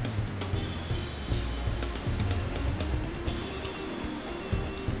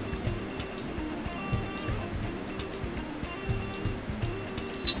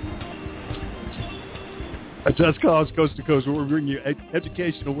 A Just Cause Coast to Coast, where we're bringing you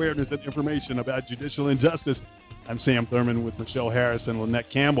education, awareness, and information about judicial injustice. I'm Sam Thurman with Michelle Harris and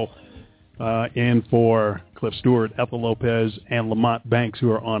Lynette Campbell, in for Cliff Stewart, Ethel Lopez, and Lamont Banks, who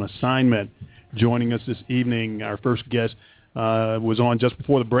are on assignment. Joining us this evening, our first guest was on just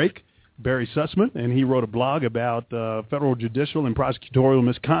before the break, Barry Sussman, and he wrote a blog about federal judicial and prosecutorial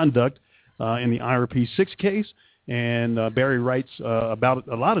misconduct in the IRP 6 case. And Barry writes about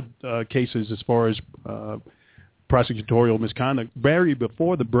a lot of cases as far as prosecutorial misconduct. Barry,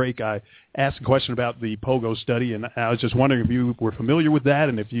 before the break, I asked a question about the POGO study, and I was just wondering if you were familiar with that,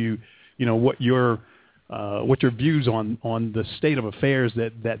 and if you know what your views on the state of affairs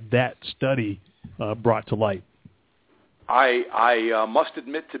that study brought to light. I must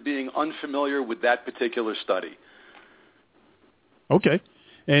admit to being unfamiliar with that particular study. Okay.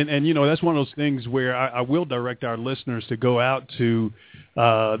 And you know, that's one of those things where I will direct our listeners to go out to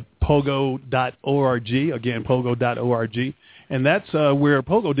pogo.org, again, pogo.org. And that's where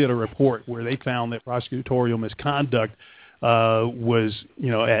Pogo did a report where they found that prosecutorial misconduct was, you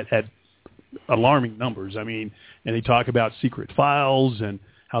know, at alarming numbers. I mean, and they talk about secret files and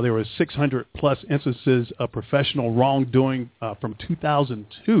how there were 600-plus instances of professional wrongdoing from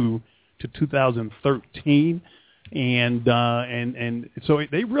 2002 to 2013. And so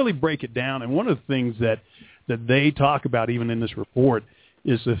they really break it down. And one of the things that they talk about even in this report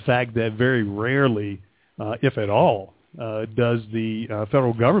is the fact that very rarely, if at all, does the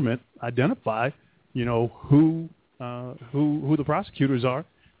federal government identify, you know, who the prosecutors are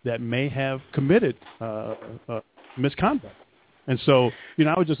that may have committed misconduct. And so, you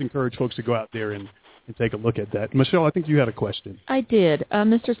know, I would just encourage folks to go out there and take a look at that. Michelle, I think you had a question. I did.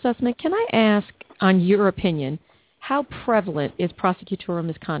 Mr. Sussman, can I ask, on your opinion, how prevalent is prosecutorial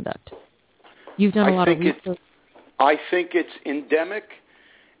misconduct? You've done a lot of research. I think it's endemic,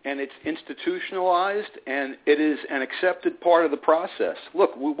 and it's institutionalized, and it is an accepted part of the process.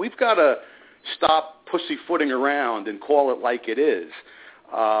 Look, we've got to stop pussyfooting around and call it like it is.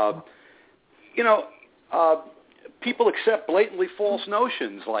 People accept blatantly false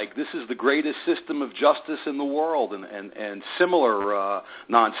notions like this is the greatest system of justice in the world and similar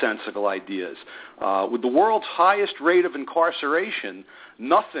nonsensical ideas. With the world's highest rate of incarceration,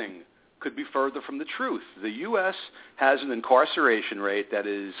 nothing could be further from the truth. The U.S. has an incarceration rate that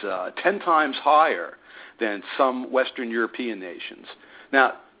is 10 times higher than some Western European nations.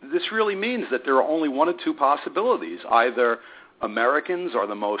 Now, this really means that there are only one of two possibilities. Either Americans are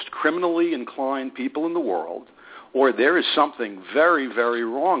the most criminally inclined people in the world, or there is something very, very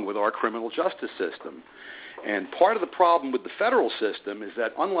wrong with our criminal justice system. And part of the problem with the federal system is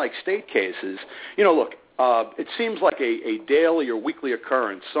that, unlike state cases, you know, look, it seems like a daily or weekly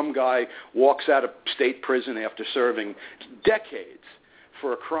occurrence. Some guy walks out of state prison after serving decades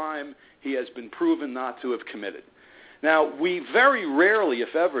for a crime he has been proven not to have committed. Now, we very rarely,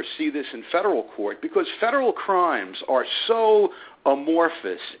 if ever, see this in federal court because federal crimes are so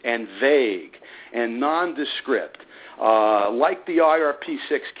amorphous and vague and nondescript. Like the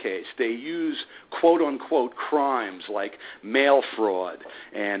IRP6 case, they use quote-unquote crimes like mail fraud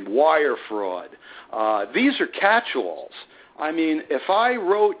and wire fraud. These are catch-alls. I mean, if I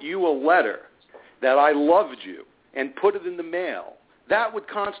wrote you a letter that I loved you and put it in the mail, that would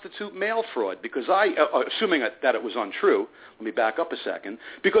constitute mail fraud because assuming that it was untrue, let me back up a second,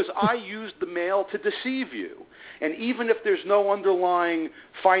 because I used the mail to deceive you. And even if there's no underlying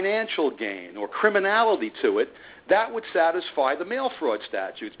financial gain or criminality to it, that would satisfy the mail fraud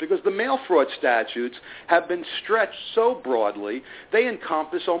statutes because the mail fraud statutes have been stretched so broadly, they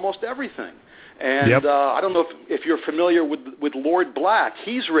encompass almost everything. And I don't know if you're familiar with Lord Black.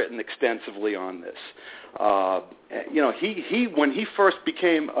 He's written extensively on this. He when he first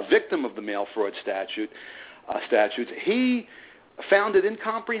became a victim of the mail fraud statutes, he found it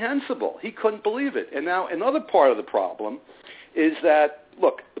incomprehensible. He couldn't believe it. And now another part of the problem is that,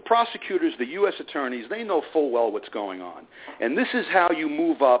 look, the prosecutors, the U.S. attorneys, they know full well what's going on. And this is how you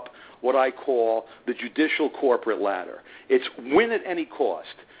move up what I call the judicial corporate ladder. It's win at any cost.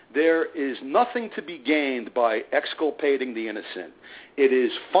 There is nothing to be gained by exculpating the innocent. It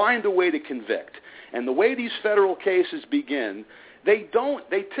is find a way to convict. And the way these federal cases begin, they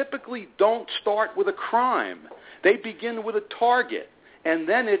typically don't start with a crime. They begin with a target. And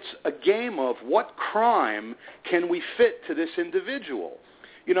then it's a game of what crime can we fit to this individual.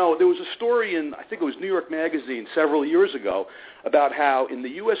 You know, there was a story in, I think it was New York Magazine several years ago, about how in the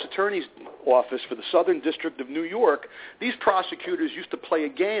U.S. Attorney's Office for the Southern District of New York, these prosecutors used to play a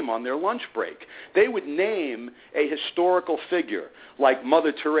game on their lunch break. They would name a historical figure like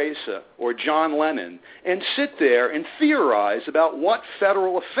Mother Teresa or John Lennon and sit there and theorize about what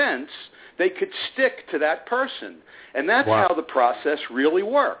federal offense they could stick to that person. And that's how the process really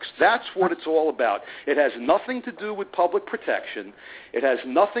works. That's what it's all about. It has nothing to do with public protection. It has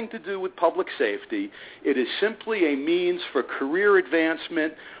nothing to do with public safety. It is simply a means for career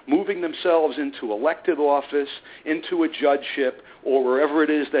advancement, moving themselves into elected office, into a judgeship, or wherever it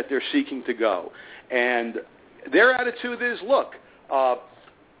is that they're seeking to go. And their attitude is, look,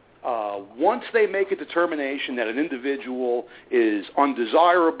 once they make a determination that an individual is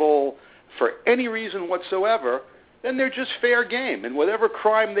undesirable for any reason whatsoever, then they're just fair game. And whatever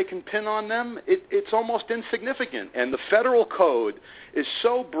crime they can pin on them, it's almost insignificant. And the federal code is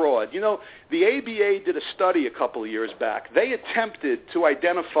so broad. You know, the ABA did a study a couple of years back. They attempted to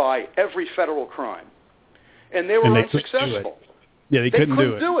identify every federal crime, and they were unsuccessful. They couldn't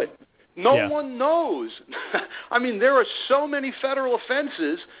do it. No one knows. I mean, there are so many federal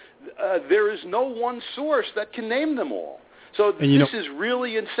offenses, there is no one source that can name them all. So this is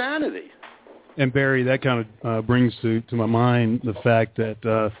really insanity. And Barry, that kind of brings to my mind the fact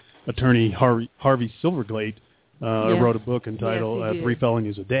that Attorney Harvey Silverglate wrote a book entitled 3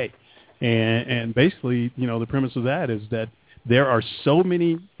 Felonies a Day. And basically, you know, the premise of that is that there are so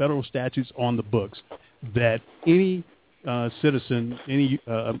many federal statutes on the books that any citizen, any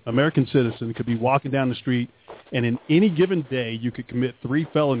American citizen could be walking down the street, and in any given day you could commit 3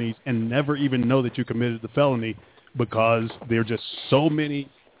 felonies and never even know that you committed the felony because there are just so many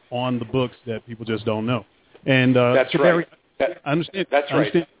on the books that people just don't know. And that's right. I understand. That's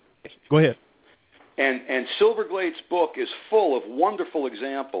right. Go ahead. And Silverglate's book is full of wonderful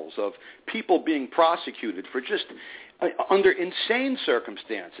examples of people being prosecuted for just under insane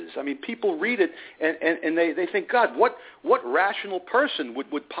circumstances. I mean, people read it and they think, God, what rational person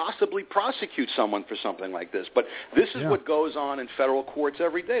would possibly prosecute someone for something like this? But this is what goes on in federal courts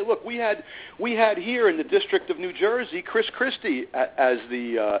every day. Look, we had here in the District of New Jersey Chris Christie as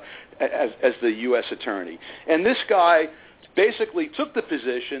the U.S. attorney, and this guy basically took the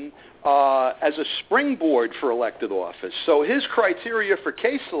position as a springboard for elected office. So his criteria for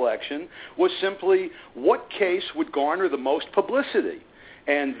case selection was simply what case would garner the most publicity.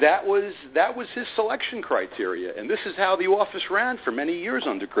 And that was his selection criteria. And this is how the office ran for many years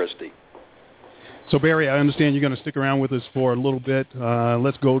under Christie. So, Barry, I understand you're going to stick around with us for a little bit.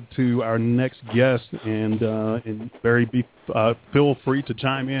 Let's go to our next guest. And Barry, feel free to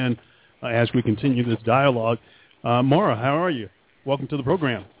chime in as we continue this dialogue. Maura, how are you? Welcome to the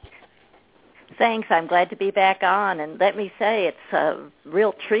program. Thanks. I'm glad to be back on. And let me say, it's a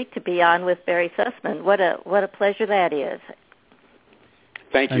real treat to be on with Barry Sussman. What a pleasure that is.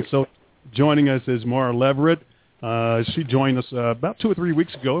 Thank you. And so joining us is Maura Leverett. She joined us about 2 or 3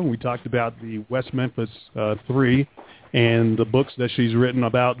 weeks ago, and we talked about the West Memphis 3 and the books that she's written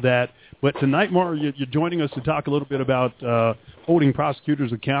about that. But tonight, Maura, you're joining us to talk a little bit about holding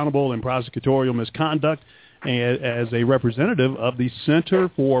prosecutors accountable and prosecutorial misconduct as a representative of the Center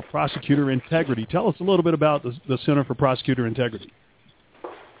for Prosecutor Integrity. Tell us a little bit about the Center for Prosecutor Integrity.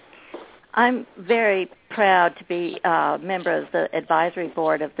 I'm very proud to be a member of the advisory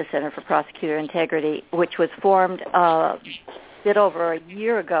board of the Center for Prosecutor Integrity, which was formed a bit over a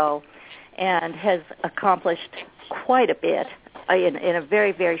year ago and has accomplished quite a bit in a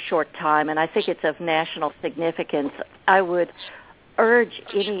very, very short time, and I think it's of national significance. I would urge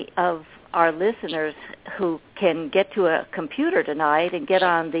any of our listeners who can get to a computer tonight and get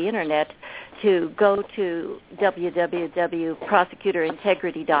on the Internet to go to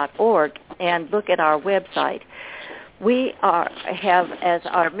www.prosecutors.integrity.org and look at our website. We have as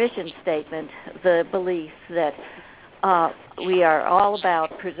our mission statement the belief that we are all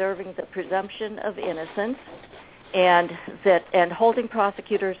about preserving the presumption of innocence and holding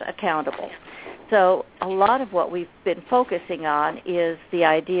prosecutors accountable. So a lot of what we've been focusing on is the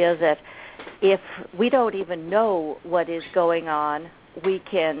idea that if we don't even know what is going on, we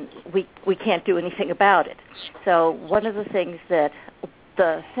can't do anything about it. So one of the things that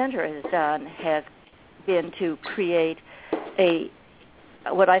the center has done has been to create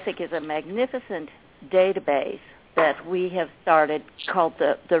what I think is a magnificent database that we have started called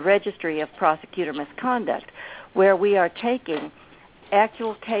the Registry of Prosecutor Misconduct, where we are taking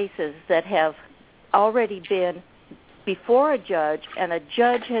actual cases that have already been before a judge, and a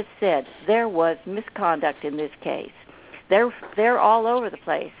judge has said there was misconduct in this case. They're all over the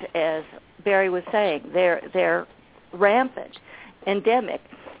place, as Barry was saying. They're rampant, endemic.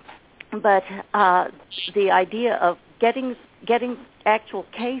 But the idea of getting actual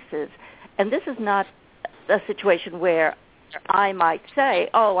cases, and this is not a situation where I might say,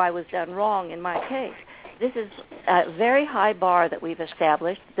 oh, I was done wrong in my case. This is a very high bar that we've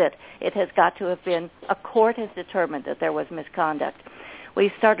established, that it has got to have been, a court has determined that there was misconduct.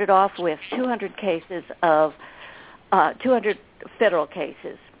 We started off with 200 cases of 200 federal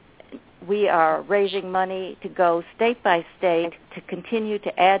cases. We are raising money to go state by state to continue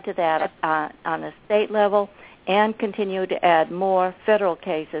to add to that on a state level and continue to add more federal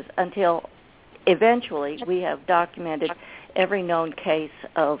cases until eventually we have documented every known case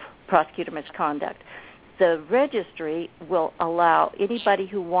of prosecutor misconduct. The registry will allow anybody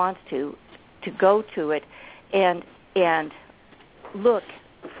who wants to go to it and look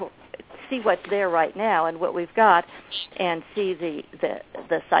for, see what's there right now and what we've got, and see the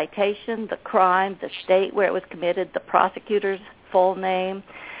citation, the crime, the state where it was committed, the prosecutor's full name,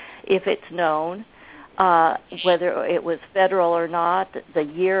 if it's known, whether it was federal or not, the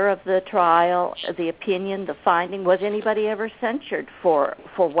year of the trial, the opinion, the finding. Was anybody ever censured for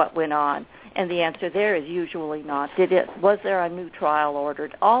what went on? And the answer there is usually not. Was there a new trial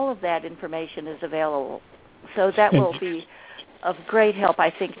ordered? All of that information is available. So that will be of great help, I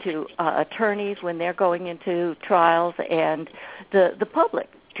think, to attorneys when they're going into trials, and the public,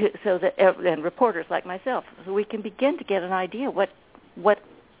 and reporters like myself, so we can begin to get an idea what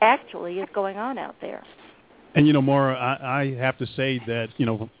actually is going on out there. And, Maura, I have to say that,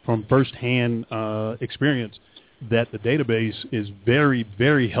 from firsthand experience, that the database is very,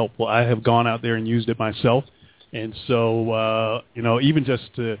 very helpful. I have gone out there and used it myself. And so, even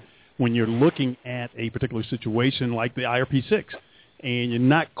just when you're looking at a particular situation like the IRP6, and you're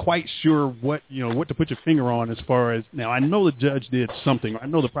not quite sure what to put your finger on as far as, now I know the judge did something, I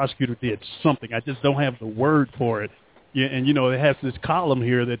know the prosecutor did something, I just don't have the word for it. Yeah, and, it has this column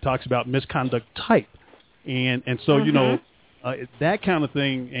here that talks about misconduct type. And so, that kind of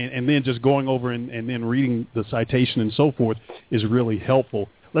thing, and then just going over and then reading the citation and so forth is really helpful.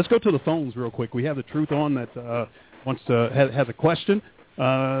 Let's go to the phones real quick. We have the Truth on that has a question.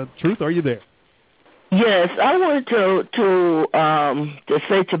 Truth, are you there? Yes, I wanted to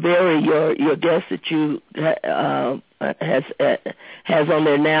say to Barry, your guest that you has on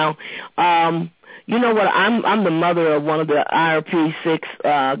there now. You know what? I'm the mother of one of the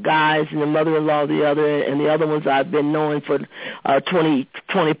IRP6 guys, and the mother-in-law of the other, and the other ones I've been knowing for 20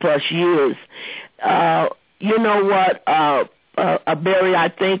 plus years. You know what, Barry? I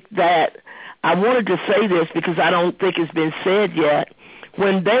think that I wanted to say this because I don't think it's been said yet.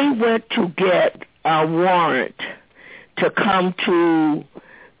 When they went to get a warrant to come to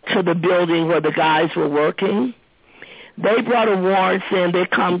the building where the guys were working, they brought a warrant saying they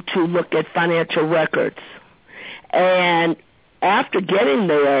come to look at financial records. And after getting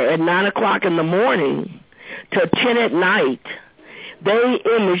there at 9 o'clock in the morning to 10 at night, they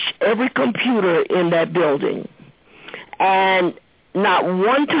imaged every computer in that building. And not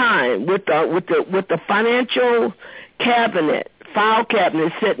one time with the financial file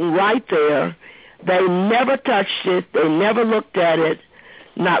cabinet sitting right there, they never touched it, they never looked at it,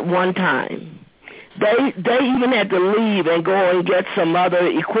 not one time. They even had to leave and go and get some other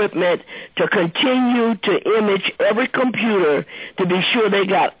equipment to continue to image every computer to be sure they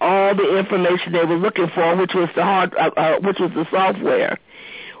got all the information they were looking for, which was the software.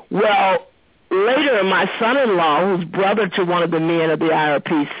 Well, later, my son-in-law, who's brother to one of the men of the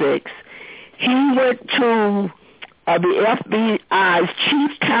IRP-6, he went to the FBI's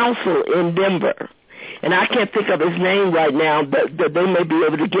chief counsel in Denver. And I can't think of his name right now, but they may be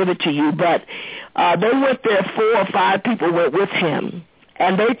able to give it to you. But they went there, 4 or 5 people went with him.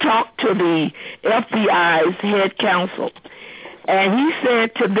 And they talked to the FBI's head counsel. And he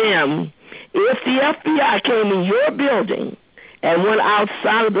said to them, if the FBI came in your building and went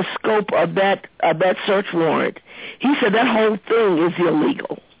outside of the scope of that search warrant, he said that whole thing is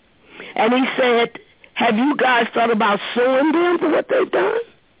illegal. And he said, have you guys thought about suing them for what they've done?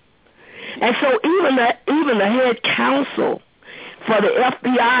 And so even the head counsel for the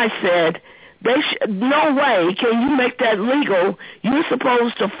FBI said, no way can you make that legal. You're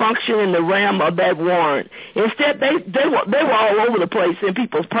supposed to function in the realm of that warrant. Instead, they were all over the place in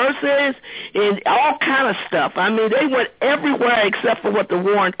people's purses, in all kind of stuff. I mean, they went everywhere except for what the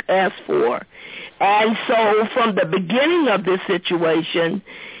warrant asked for. And so from the beginning of this situation,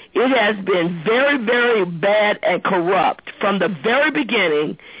 it has been very, very bad and corrupt. From the very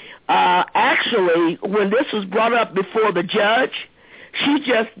beginning, actually, when this was brought up before the judge, she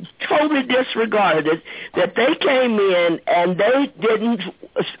just totally disregarded it, that they came in and they didn't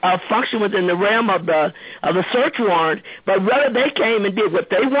function within the realm of the search warrant, but rather they came and did what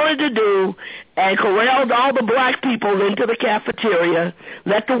they wanted to do and corralled all the black people into the cafeteria,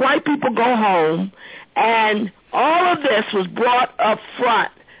 let the white people go home, and all of this was brought up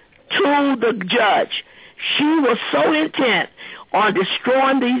front to the judge. She was so intent on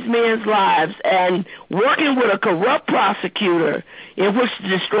destroying these men's lives and working with a corrupt prosecutor in which to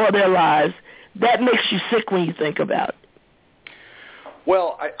destroy their lives, that makes you sick when you think about it.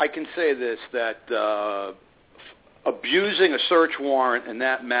 Well, I can say this, that abusing a search warrant in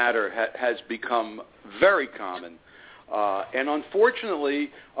that matter has become very common. And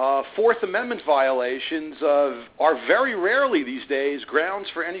unfortunately, Fourth Amendment violations are very rarely these days grounds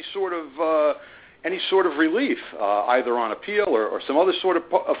for any sort of relief, either on appeal or some other sort of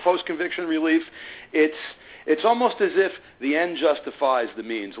post-conviction relief. It's almost as if the end justifies the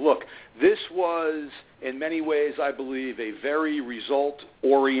means. Look, this was, in many ways, I believe, a very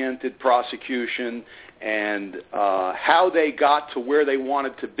result-oriented prosecution, and how they got to where they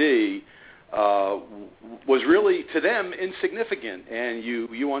wanted to be was really, to them, insignificant. And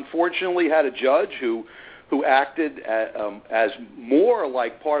you unfortunately had a judge who acted as more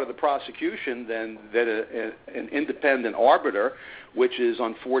like part of the prosecution than an independent arbiter, which is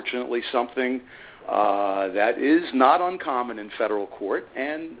unfortunately something that is not uncommon in federal court.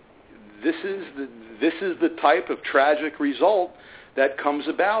 And this is the type of tragic result that comes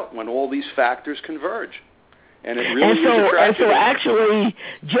about when all these factors converge. And it really is a tragedy. And so actually,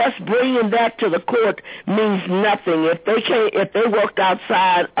 just bringing that to the court means nothing. If they worked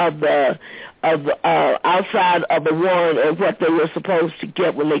outside of the warrant and what they were supposed to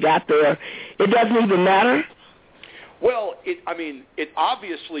get when they got there, it doesn't even matter? Well, it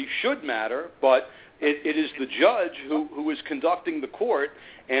obviously should matter, but it is the judge who is conducting the court,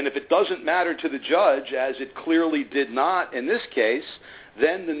 and if it doesn't matter to the judge, as it clearly did not in this case,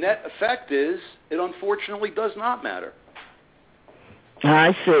 then the net effect is it unfortunately does not matter.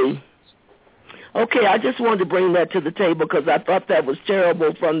 I see. Okay, I just wanted to bring that to the table because I thought that was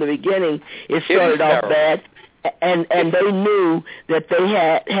terrible from the beginning. It started off bad, and they knew that they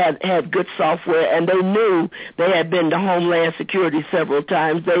had good software, and they knew they had been to Homeland Security several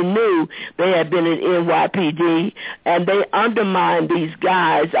times. They knew they had been in NYPD, and they undermined these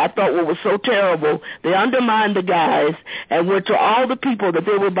guys. I thought what was so terrible, they undermined the guys and went to all the people that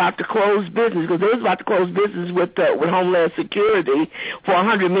they were about to close business, because they was about to close business with Homeland Security for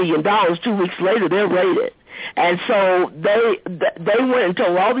 $100 million. 2 weeks later, they're raided. And so they went and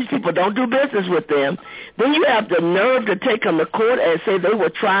told all these people, don't do business with them. Then you have the nerve to take them to court and say they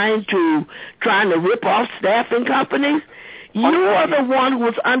were trying to rip off staffing companies. You are the one who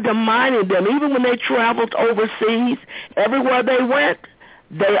was undermining them. Even when they traveled overseas, everywhere they went,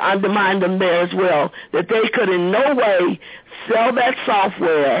 they undermined them there as well, that they could in no way sell that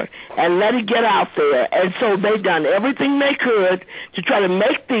software and let it get out there. And so they've done everything they could to try to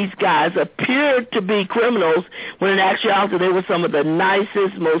make these guys appear to be criminals when in actuality they were some of the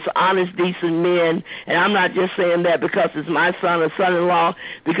nicest, most honest, decent men. And I'm not just saying that because it's my son or son-in-law,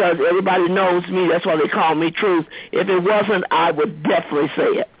 because everybody knows me. That's why they call me Truth. If it wasn't, I would definitely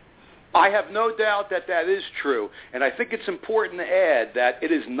say it. I have no doubt that is true, and I think it's important to add that it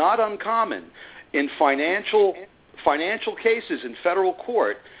is not uncommon in financial cases in federal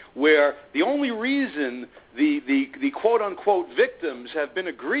court where the only reason the quote-unquote victims have been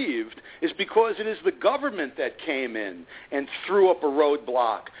aggrieved is because it is the government that came in and threw up a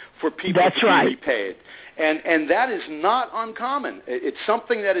roadblock for people to be repaid. And that is not uncommon. It's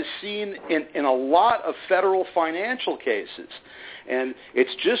something that is seen in a lot of federal financial cases. And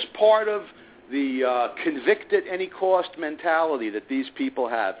it's just part of the convict at any cost mentality that these people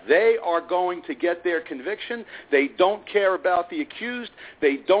have. They are going to get their conviction. They don't care about the accused.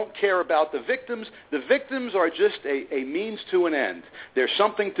 They don't care about the victims. The victims are just a means to an end. They're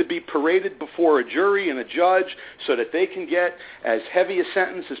something to be paraded before a jury and a judge so that they can get as heavy a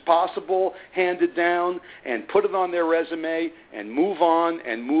sentence as possible handed down and put it on their resume and move on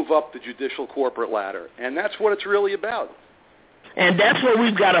and move up the judicial corporate ladder. And that's what it's really about. And that's what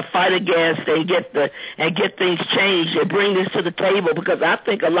we've got to fight against and get things changed and bring this to the table, because I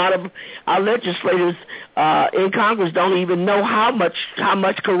think a lot of our legislators in Congress don't even know how much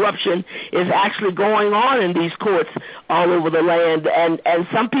corruption is actually going on in these courts all over the land, and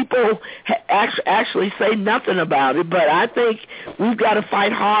some people actually say nothing about it. But I think we've got to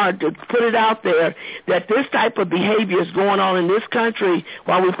fight hard to put it out there that this type of behavior is going on in this country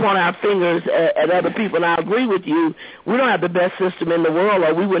while we point our fingers at other people. And I agree with you, we don't have the best system in the world,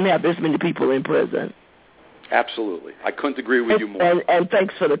 or we wouldn't have this many people in prison. Absolutely. I couldn't agree with you more. And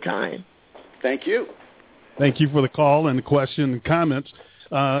thanks for the time. Thank you. Thank you for the call and the question and comments.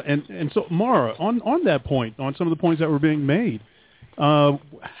 And so, Mara, on that point, on some of the points that were being made,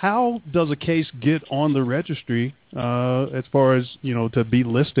 how does a case get on the registry as far as, to be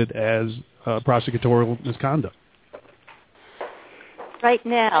listed as prosecutorial misconduct? Right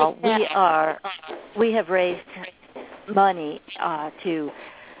now, we have raised money to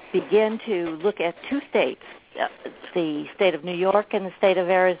begin to look at two states, the state of New York and the state of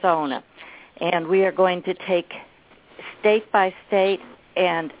Arizona. And we are going to take state by state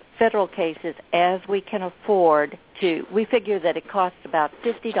and federal cases as we can afford to. We figure that it costs about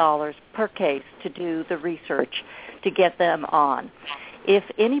 $50 per case to do the research to get them on. If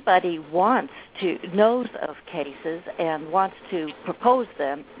anybody knows of cases and wants to propose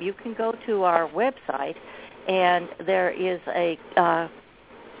them, you can go to our website, and there is a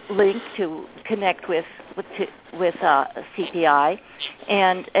link to connect with CPI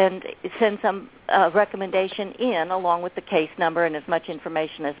and send some recommendation in along with the case number and as much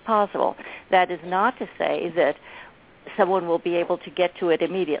information as possible. That is not to say that someone will be able to get to it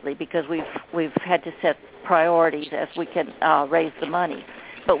immediately, because we've had to set priorities as we can raise the money.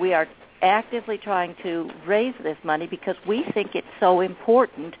 But we are actively trying to raise this money because we think it's so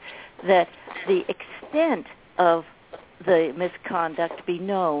important that the extent of the misconduct be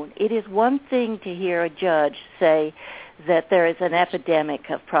known. It is one thing to hear a judge say that there is an epidemic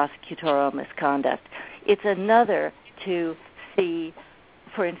of prosecutorial misconduct. It's another to see,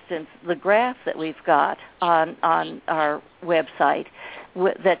 for instance, the graph that we've got on our website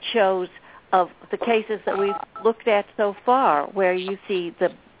that shows of the cases that we've looked at so far, where you see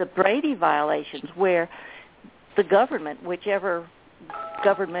the Brady violations, where the government, whichever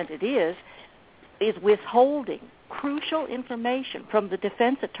government it is withholding crucial information from the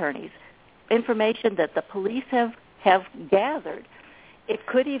defense attorneys, information that the police have gathered. It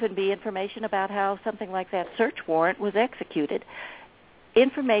could even be information about how something like that search warrant was executed.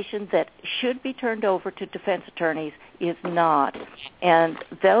 Information that should be turned over to defense attorneys is not. And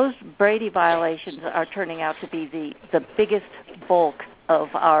those Brady violations are turning out to be the biggest bulk of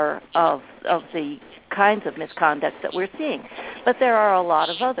the kinds of misconduct that we're seeing. But there are a lot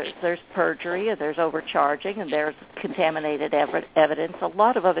of others. There's perjury, and there's overcharging, and there's contaminated evidence. A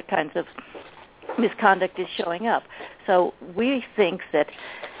lot of other kinds of misconduct is showing up. So we think that,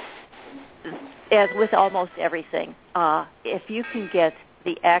 as with almost everything, if you can get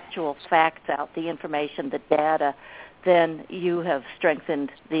the actual facts out, the information, the data, then you have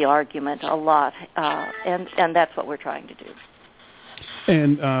strengthened the argument a lot, and that's what we're trying to do.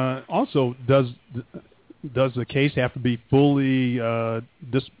 And also, does the case have to be fully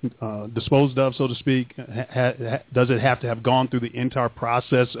disposed of, so to speak? Does it have to have gone through the entire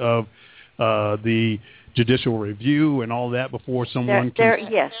process of the judicial review and all that before someone can?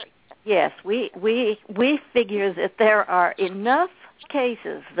 Yes. We figure that there are enough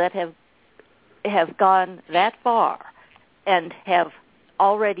cases that have gone that far and have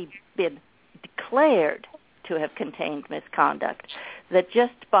already been declared to have contained misconduct, that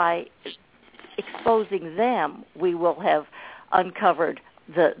just by exposing them, we will have uncovered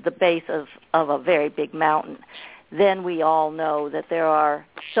the base of a very big mountain. Then we all know that there are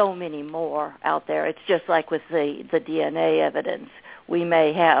so many more out there. It's just like with the DNA evidence. We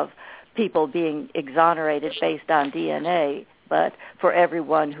may have people being exonerated based on DNA, but for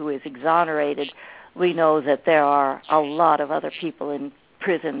everyone who is exonerated, we know that there are a lot of other people in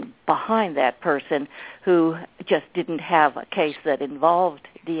prison behind that person who just didn't have a case that involved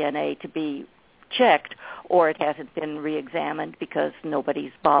DNA to be checked, or it hasn't been reexamined because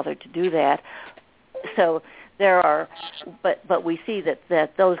nobody's bothered to do that. So there are, but we see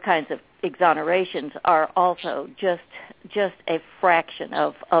that those kinds of exonerations are also just a fraction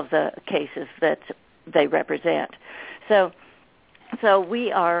of the cases that they represent. So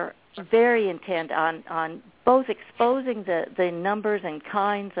we are very intent on both exposing the numbers and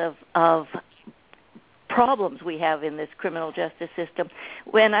kinds of problems we have in this criminal justice system.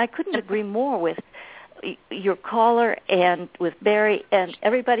 When I couldn't agree more with your caller and with Barry and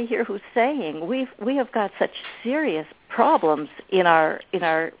everybody here who's saying we have got such serious problems in our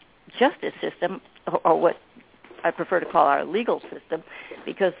justice system, or what I prefer to call our legal system,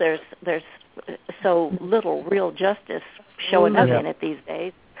 because there's so little real justice showing up in it these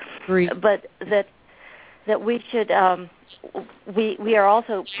days. But that we should we are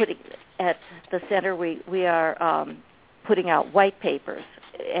also putting at the center, we are putting out white papers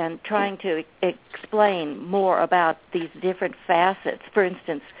and trying to explain more about these different facets. For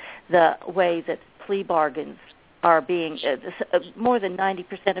instance, the way that plea bargains are being, more than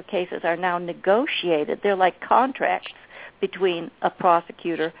 90% of cases are now negotiated. They're like contracts between a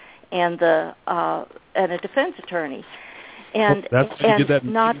prosecutor and a defense attorney. And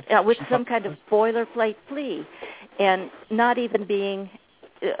not with some kind of boilerplate plea, and not even being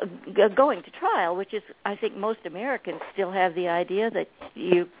going to trial, which is, I think most Americans still have the idea that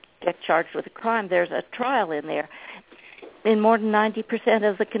you get charged with a crime, there's a trial in there. In more than 90%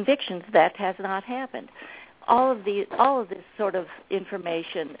 of the convictions, that has not happened. All of this sort of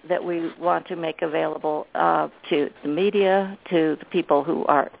information that we want to make available to the media, to the people who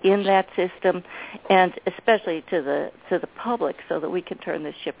are in that system, and especially to the public, so that we can turn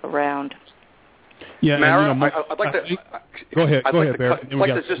this ship around. Yeah, Mara, I'd like to go ahead, Barry. I'd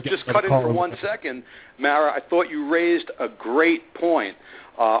like to just cut in for 1 second. Mara, I thought you raised a great point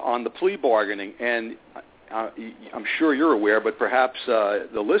on the plea bargaining, and I'm sure you're aware, but perhaps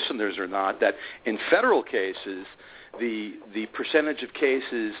the listeners are not, that in federal cases, the percentage of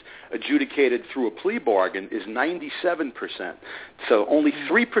cases adjudicated through a plea bargain is 97%. So only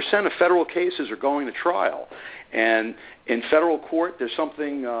 3% of federal cases are going to trial. And in federal court, there's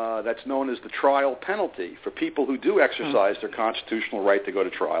something that's known as the trial penalty for people who do exercise their constitutional right to go to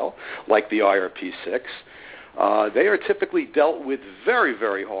trial, like the IRP-6. They are typically dealt with very,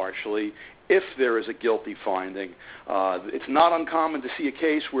 very harshly if there is a guilty finding. It's not uncommon to see a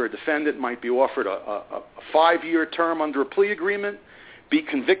case where a defendant might be offered a 5-year term under a plea agreement, be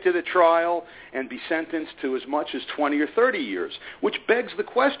convicted at trial, and be sentenced to as much as 20 or 30 years, which begs the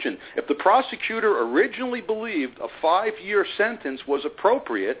question, if the prosecutor originally believed a 5-year sentence was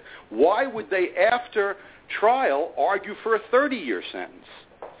appropriate, why would they, after trial, argue for a 30-year sentence?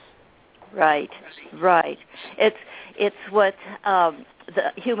 Right. It's what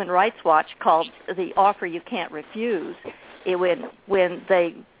the Human Rights Watch called the offer you can't refuse. When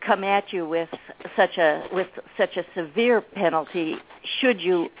they come at you with such a severe penalty, should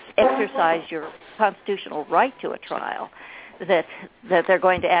you exercise your constitutional right to a trial, that they're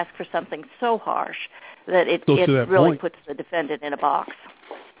going to ask for something so harsh that it really puts the defendant in a box.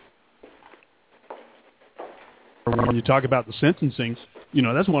 When you talk about the sentencing,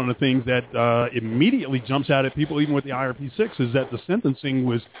 that's one of the things that immediately jumps out at people, even with the IRP-6, is that the sentencing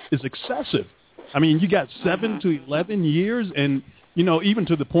is excessive. I mean, you got 7 to 11 years, and even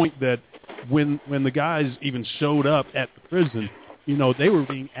to the point that when the guys even showed up at the prison, they were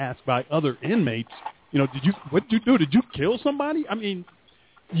being asked by other inmates, what did you do? Did you kill somebody? I mean,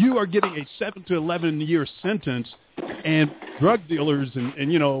 you are getting a 7 to 11 year sentence, and drug dealers and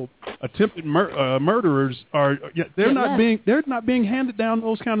attempted murderers they're not being handed down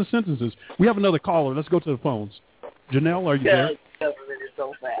those kind of sentences. We have another caller. Let's go to the phones. Janelle, are you there? Government is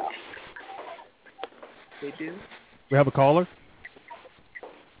so fast. They do. We have a caller.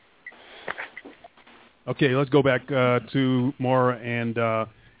 Okay, let's go back to Maura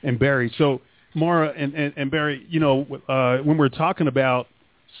and Barry. So Maura and Barry, when we're talking about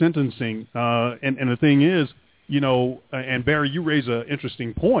sentencing, and the thing is, and Barry, you raise an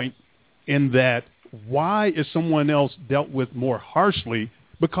interesting point in that why is someone else dealt with more harshly?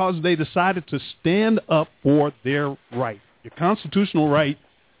 Because they decided to stand up for their right, your constitutional right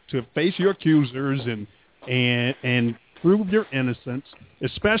to face your accusers and prove your innocence,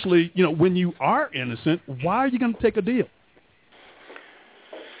 especially, when you are innocent. Why are you going to take a deal?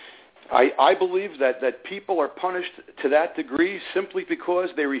 I believe that people are punished to that degree simply because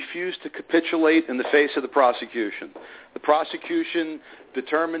they refuse to capitulate in the face of the prosecution. The prosecution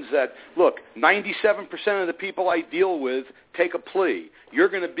determines that, look, 97% of the people I deal with take a plea. You're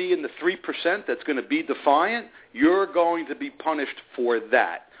going to be in the 3% that's going to be defiant. You're going to be punished for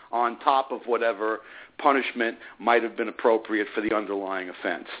that on top of whatever punishment might have been appropriate for the underlying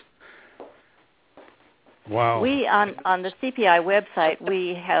offense. Wow. We on the CPI website,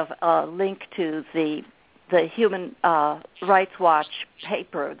 we have a link to the Human Rights Watch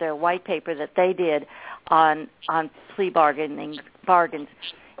paper, their white paper that they did on plea bargains,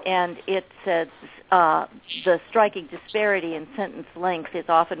 and it says the striking disparity in sentence length is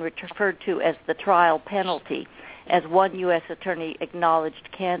often referred to as the trial penalty. As one U.S. attorney acknowledged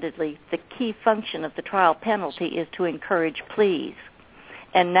candidly, the key function of the trial penalty is to encourage pleas.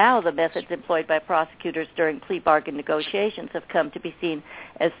 And now the methods employed by prosecutors during plea bargain negotiations have come to be seen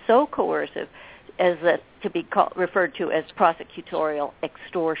as so coercive as to be referred to as prosecutorial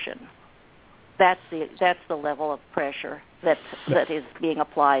extortion. That's the level of pressure that is being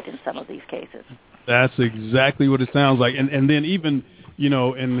applied in some of these cases. That's exactly what it sounds like. And then even,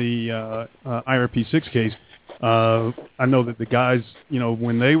 in the IRP 6 case, I know that the guys,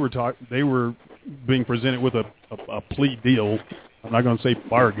 when they were being presented with a plea deal. I'm not going to say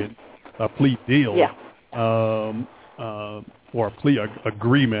bargain, a plea deal, or a plea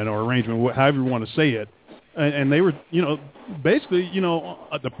agreement or arrangement, however you want to say it. And they were, basically,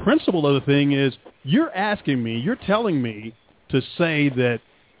 the principle of the thing is you're telling me to say that,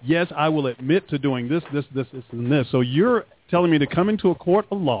 yes, I will admit to doing this, and this. So you're telling me to come into a court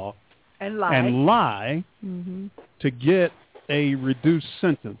of law and lie to get a reduced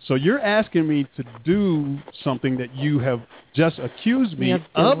sentence. So you're asking me to do something that you have just accused me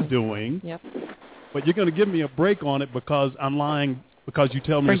of doing, but you're going to give me a break on it because I'm lying, because you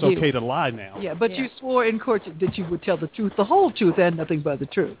tell me it's okay to lie now. Yeah, but you swore in court that you would tell the truth, the whole truth, and nothing but the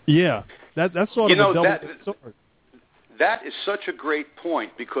truth. Yeah, that's sort of a double-edged sword. That is such a great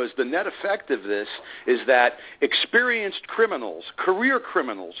point, because the net effect of this is that experienced criminals, career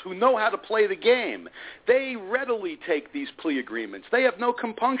criminals who know how to play the game, they readily take these plea agreements. They have no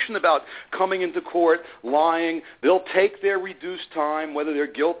compunction about coming into court, lying. They'll take their reduced time, whether they're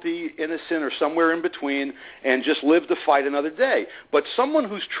guilty, innocent, or somewhere in between, and just live to fight another day. But someone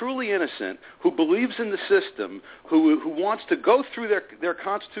who's truly innocent, who believes in the system, who wants to go through their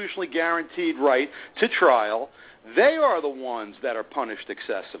constitutionally guaranteed right to trial, they are the ones that are punished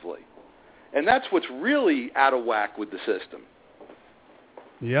excessively. And that's what's really out of whack with the system.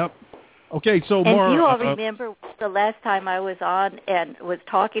 Yep. Okay, so and more... And you all remember the last time I was on and was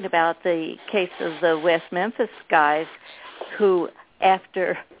talking about the case of the West Memphis guys who,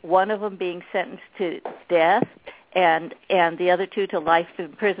 after one of them being sentenced to death and the other two to life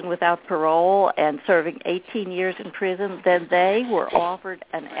in prison without parole and serving 18 years in prison, then they were offered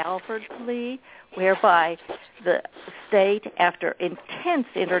an Alford plea, whereby the state, after intense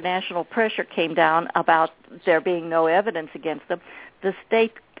international pressure came down about there being no evidence against them, the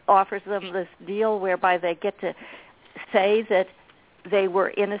state offers them this deal whereby they get to say that they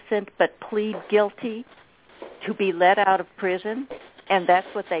were innocent but plead guilty to be let out of prison, and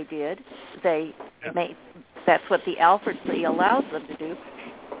that's what they did. That's what the Alford plea allows them to do,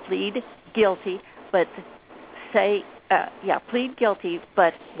 plead guilty, but plead guilty,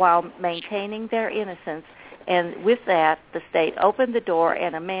 but while maintaining their innocence. And with that, the state opened the door,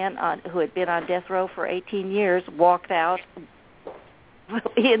 and a man who had been on death row for 18 years walked out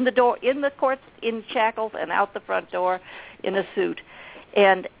in the court in shackles and out the front door in a suit.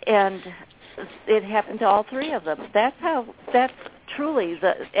 And it happened to all three of them. That truly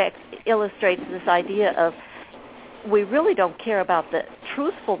illustrates this idea of we really don't care about the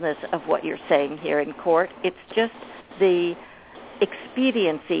truthfulness of what you're saying here in court. It's just the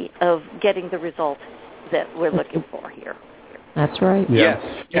expediency of getting the result that we're looking for here. That's right. Yes,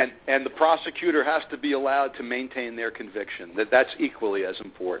 and the prosecutor has to be allowed to maintain their conviction. That's equally as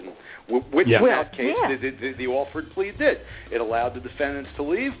important. Which in that case, the Alford plea did. It allowed the defendants to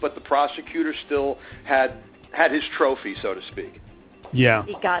leave, but the prosecutor still had his trophy, so to speak. Yeah.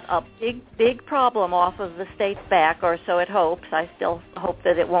 He got a big problem off of the state's back, or so it hopes. I still hope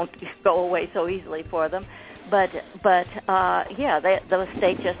that it won't go away so easily for them. But the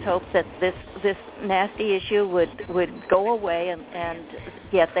state just hopes that this nasty issue would go away, and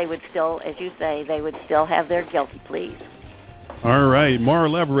yet they would still, as you say, they would still have their guilty pleas. All right. Mara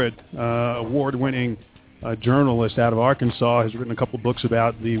Leverett, award-winning journalist out of Arkansas, has written a couple books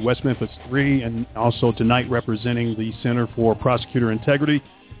about the West Memphis 3 and also tonight representing the Center for Prosecutor Integrity.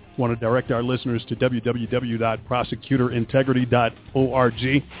 I want to direct our listeners to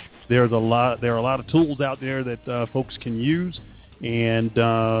www.prosecuterintegrity.org. there are a lot of tools out there that folks can use, and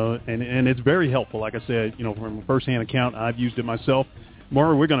it's very helpful. Like I said, from a firsthand account, I've used it myself.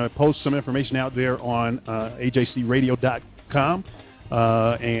 Maura, we're going to post some information out there on ajcradio.com,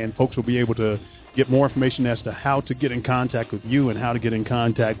 and folks will be able to get more information as to how to get in contact with you and how to get in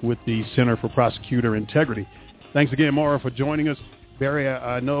contact with the Center for Prosecutor Integrity. Thanks again, Maura, for joining us. Barry,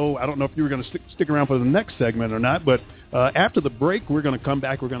 I don't know if you were going to stick around for the next segment or not, but after the break, we're going to come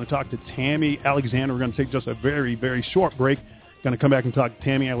back. We're going to talk to Tammy Alexander. We're going to take just a very, very short break. Going to come back and talk to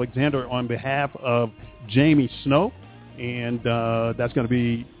Tammy Alexander on behalf of Jamie Snow, and that's going to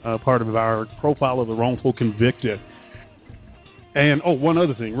be part of our profile of the wrongful convicted. And, one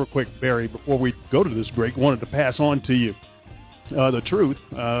other thing, real quick, Barry, before we go to this break, wanted to pass on to you the truth.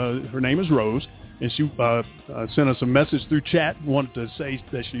 Her name is Rose, and she sent us a message through chat, wanted to say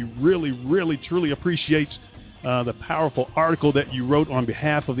that she really, really, truly appreciates the powerful article that you wrote on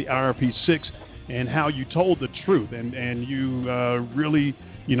behalf of the IRP6 and how you told the truth, and you really,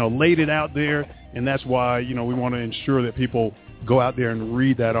 laid it out there, and that's why, we want to ensure that people go out there and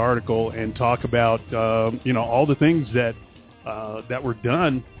read that article and talk about, all the things that were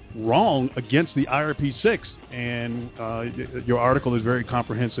done wrong against the IRP6, and your article is very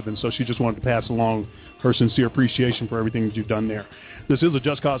comprehensive, and so she just wanted to pass along her sincere appreciation for everything that you've done there. This is a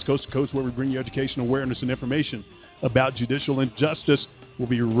Just Cause Coast to Coast, where we bring you education, awareness, and information about judicial injustice. We'll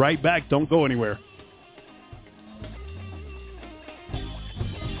be right back. Don't go anywhere.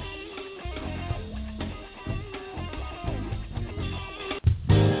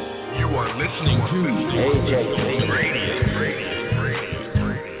 You are listening to AJC Radio.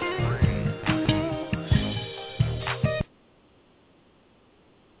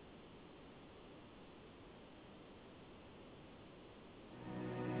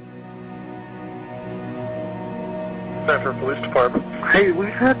 Center Police Department. Hey, we've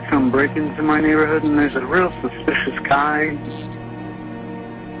had some break-ins in my neighborhood, and there's a real suspicious guy.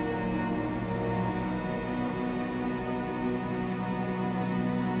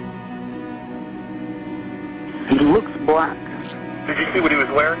 He looks black. Did you see what he was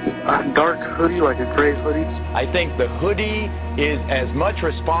wearing? A dark hoodie, like a gray hoodie. I think the hoodie is as much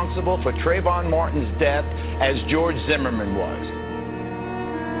responsible for Trayvon Martin's death as George Zimmerman was.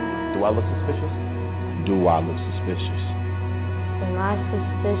 Do I look suspicious? Do I look suspicious? Am I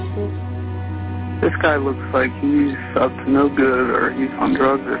suspicious? This guy looks like he's up to no good, or he's on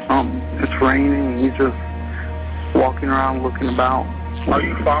drugs or something. It's raining, and he's just walking around looking about. Are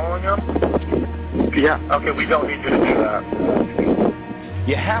you following him? Yeah. Okay, we don't need you to do that.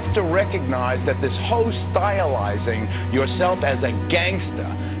 You have to recognize that this whole stylizing yourself as a gangster,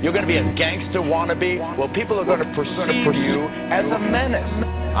 you're going to be a gangster wannabe, well, people are going to perceive you as a menace.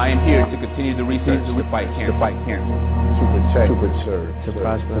 I am here to continue the research to fight cancer. To protect, to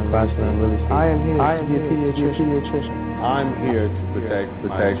prosper and really see. I am here to be a pediatrician. I'm here to protect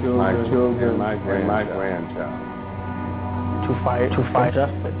my children and my grandchild. To fight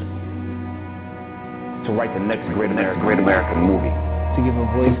justice. To write the next great American movie. To give a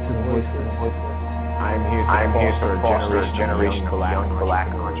voice to the voiceless. I am here to foster a generation of young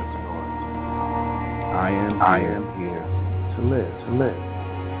black entrepreneurs. I am here to live.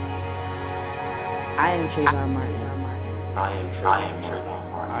 I am Trayvon Martin. I am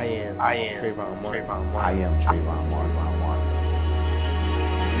Trayvon Martin. I am Trayvon Martin.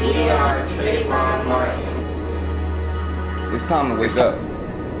 We are Trayvon Martin. It's time to wake up.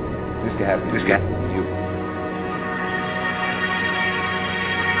 This can happen to you.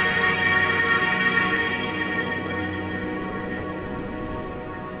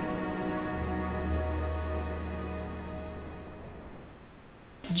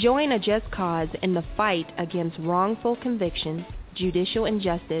 Join a just cause in the fight against wrongful convictions, judicial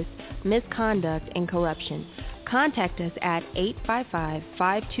injustice, misconduct, and corruption. Contact us at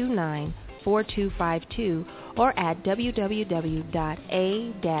 855-529-4252 or at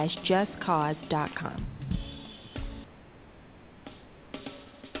www.a-justcause.com.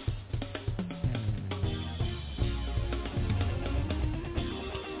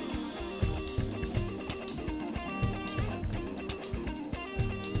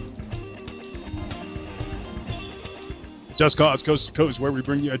 Just Cause Coast to Coast, where we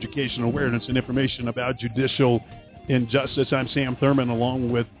bring you education, awareness, and information about judicial injustice. I'm Sam Thurman,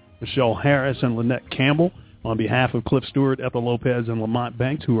 along with Michelle Harris and Lynette Campbell, on behalf of Cliff Stewart, Ethel Lopez, and Lamont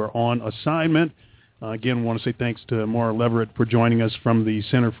Banks, who are on assignment. Again, I want to say thanks to Maura Leverett for joining us from the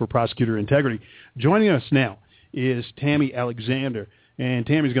Center for Prosecutor Integrity. Joining us now is Tammy Alexander, and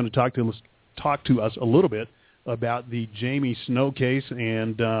Tammy's going to talk to us a little bit about the Jamie Snow case,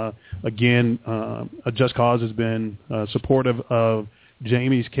 and again, a Just Cause has been supportive of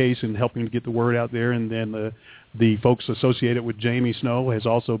Jamie's case and helping to get the word out there, and then the folks associated with Jamie Snow has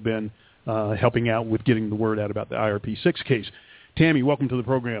also been helping out with getting the word out about the IRP6 case. Tammy, welcome to the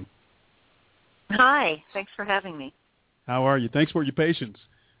program. Hi. Thanks for having me. How are you? Thanks for your patience.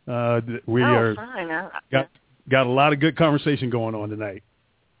 We fine. Got a lot of good conversation going on tonight.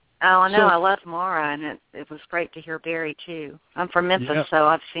 Oh, I know. I love Maura, and it was great to hear Barry, too. I'm from Memphis, so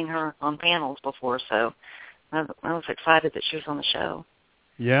I've seen her on panels before, so I was excited that she was on the show.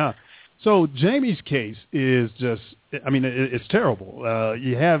 Yeah. So Jamie's case is just, I mean, it's terrible.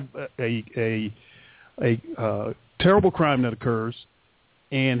 You have a terrible crime that occurs,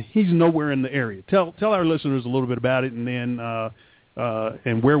 and he's nowhere in the area. Tell our listeners a little bit about it, and then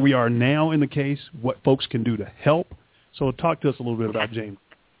and where we are now in the case, what folks can do to help. So talk to us a little bit about Jamie.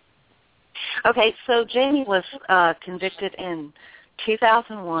 Okay, so Jamie was convicted in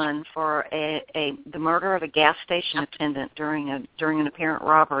 2001 for the murder of a gas station attendant during an apparent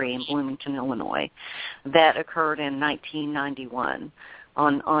robbery in Bloomington, Illinois, that occurred in 1991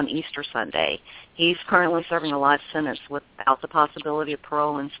 on Easter Sunday. He's currently serving a life sentence without the possibility of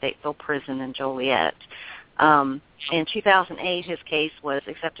parole in Stateville Prison in Joliet. In 2008, his case was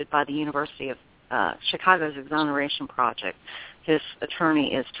accepted by the University of Chicago's Exoneration Project. His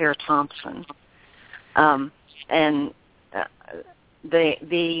attorney is Tara Thompson, and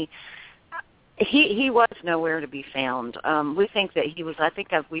he was nowhere to be found. We think that he was. I think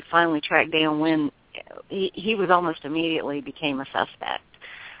that we finally tracked down when he was almost immediately became a suspect.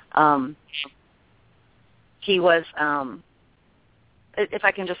 He was. If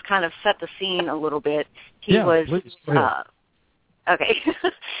I can just kind of set the scene a little bit, he was. Please, go ahead. Okay.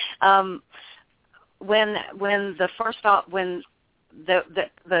 When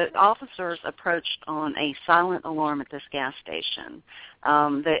the officers approached on a silent alarm at this gas station,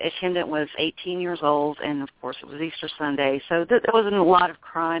 the attendant was 18 years old, and of course it was Easter Sunday, so there wasn't a lot of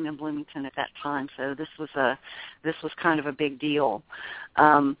crime in Bloomington at that time. So this was kind of a big deal.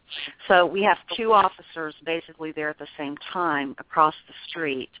 So we have two officers basically there at the same time across the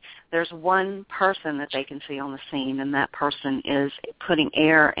street. There's one person that they can see on the scene, and that person is putting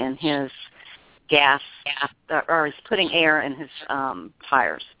air in his gas, or is putting air in his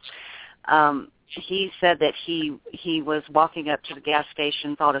tires. He said that he was walking up to the gas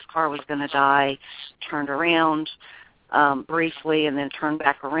station, thought his car was going to die, turned around briefly, and then turned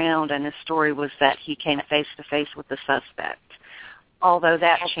back around, and his story was that he came face-to-face with the suspect, although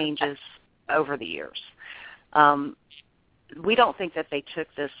that changes over the years. We don't think that they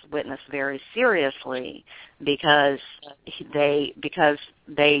took this witness very seriously because they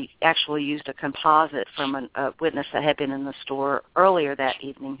actually used a composite from a witness that had been in the store earlier that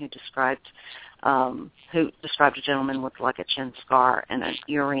evening who described a gentleman with like a chin scar and an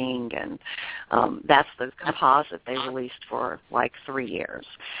earring, and that's the composite they released for like 3 years.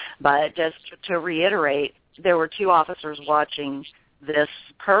 But just to reiterate, there were two officers watching this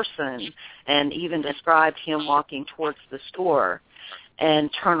person and even described him walking towards the store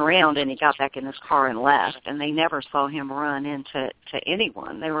and turn around, and he got back in his car and left, and they never saw him run into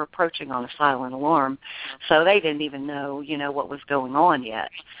anyone. They were approaching on a silent alarm, so they didn't even know, what was going on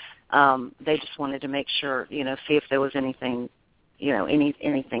yet. They just wanted to make sure, see if there was anything,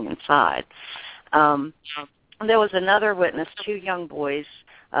 anything inside. There was another witness, two young boys,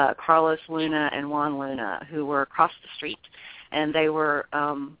 Carlos Luna and Juan Luna, who were across the street, and they were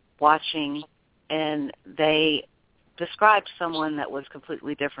watching, and they described someone that was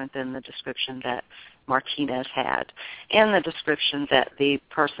completely different than the description that Martinez had and the description that the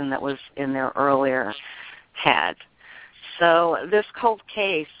person that was in there earlier had. So this cold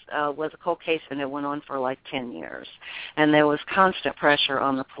case was a cold case, and it went on for like 10 years. And there was constant pressure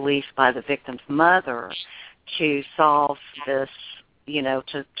on the police by the victim's mother to solve this,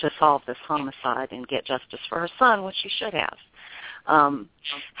 to solve this homicide and get justice for her son, which she should have.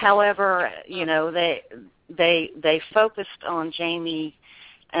 However, they focused on Jamie,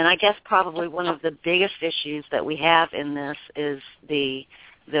 and I guess probably one of the biggest issues that we have in this is the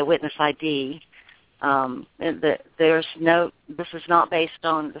witness ID. This is not based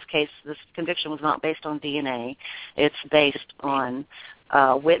on this case. This conviction was not based on DNA. It's based on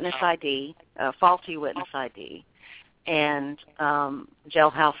witness ID, faulty witness ID, and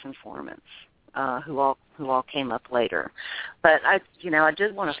jailhouse informants who all came up later. But I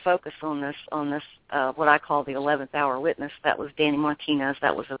did want to focus on this what I call the 11th hour witness. That was Danny Martinez.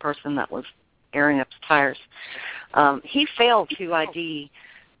 That was the person that was airing up his tires. He failed to ID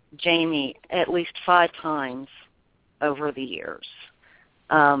Jamie at least 5 times over the years,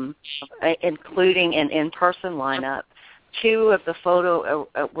 including an in-person lineup, two of the photo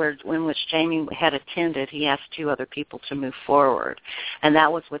in which Jamie had attended, he asked two other people to move forward, and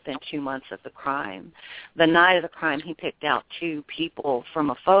that was within 2 months of the crime. The night of the crime, he picked out two people from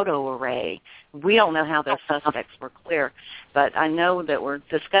a photo array. We don't know how those suspects were clear, but I know that we're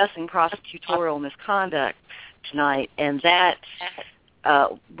discussing prosecutorial misconduct tonight, and that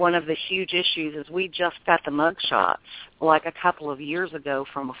one of the huge issues is we just got the mugshots like a couple of years ago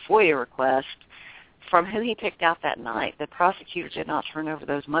from a FOIA request from who he picked out that night. The prosecutor did not turn over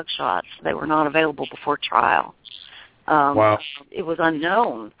those mugshots. They were not available before trial. Wow. It was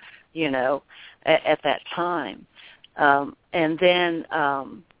unknown, at that time. And then,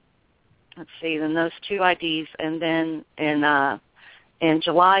 let's see, then those two IDs, and then in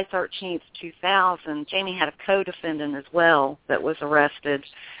July 13th, 2000, Jamie had a co-defendant as well that was arrested.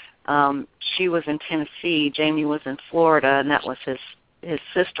 She was in Tennessee. Jamie was in Florida, and that was his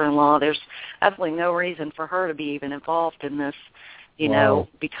sister-in-law. There's absolutely no reason for her to be even involved in this, Wow.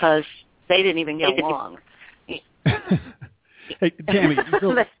 because they didn't even get along. Hey, Tammy,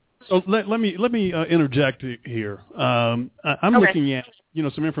 so let me interject here. I'm looking at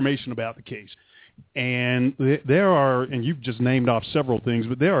some information about the case, and there are, and you've just named off several things,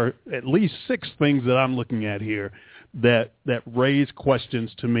 but there are at least 6 things that I'm looking at here that raise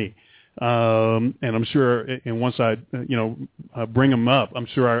questions to me. And I'm sure, and once I bring them up, I'm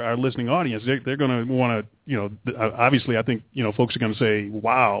sure our listening audience, they're going to want to, obviously I think, folks are going to say,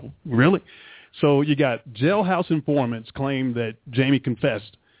 wow, really? So you got jailhouse informants claim that Jamie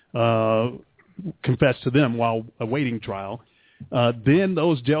confessed to them while awaiting trial. Then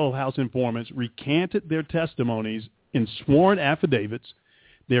those jailhouse informants recanted their testimonies in sworn affidavits.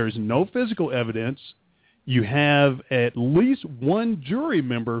 There is no physical evidence. You have at least one jury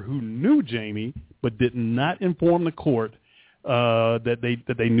member who knew Jamie but did not inform the court that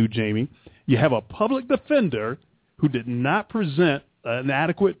they knew Jamie. You have a public defender who did not present an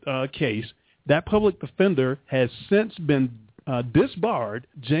adequate case. That public defender has since been disbarred.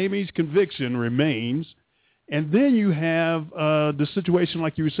 Jamie's conviction remains. And then you have the situation,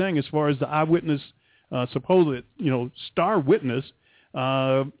 like you were saying, as far as the eyewitness, supposed star witness,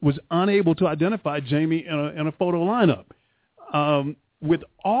 was unable to identify Jamie in a photo lineup. With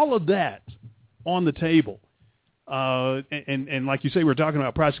all of that on the table, and like you say, we're talking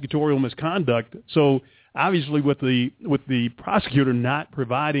about prosecutorial misconduct. So obviously, with the prosecutor not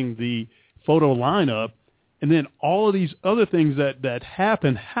providing the photo lineup, and then all of these other things that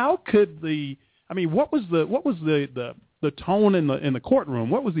happened, how could what was the tone in the courtroom?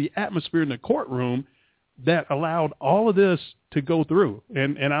 What was the atmosphere in the courtroom that allowed all of this to go through?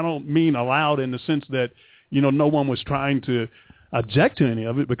 And I don't mean allowed in the sense that, no one was trying to object to any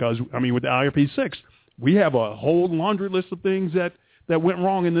of it, because, with the IRP 6, we have a whole laundry list of things that went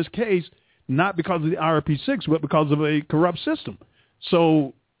wrong in this case, not because of the IRP 6, but because of a corrupt system.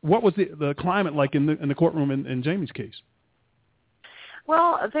 So what was the climate like in the courtroom in Jamie's case?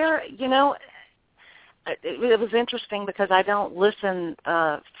 Well, it was interesting because I don't listen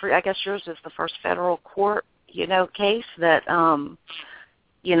I guess yours is the first federal court, case that,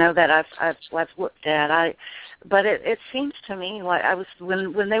 that I've looked at. But it seems to me like I was,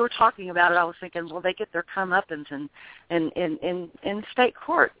 when they were talking about it, I was thinking, well, they get their comeuppance in state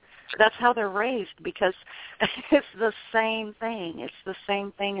court. That's how they're raised, because it's the same thing. It's the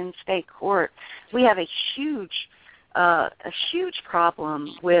same thing in state court. We have a huge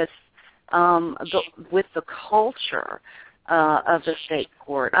problem with the culture of the state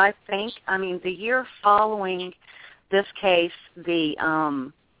court. I think, the year following this case, the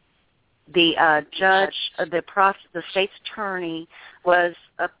judge, the state's attorney was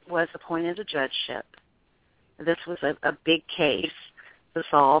appointed a judgeship. This was a big case to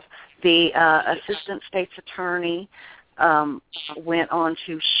solve. The assistant state's attorney went on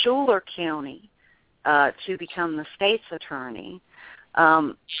to Schuyler County to become the state's attorney.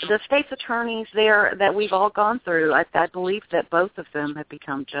 The state's attorneys there that we've all gone through, I believe that both of them have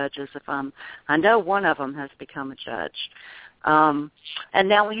become judges. I know one of them has become a judge. And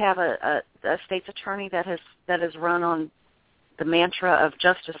now we have a state's attorney that has run on the mantra of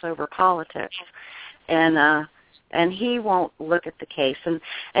justice over politics, and he won't look at the case.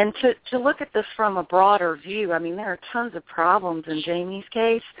 And to look at this from a broader view, there are tons of problems in Jamie's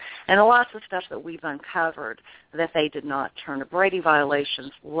case, and lots of stuff that we've uncovered that they did not turn to. Brady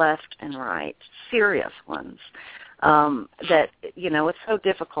violations left and right, serious ones. That it's so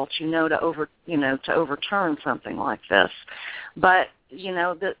difficult, to overturn something like this. But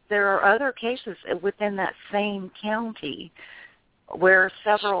there are other cases within that same county where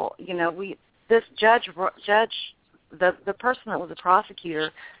several, this judge the person that was a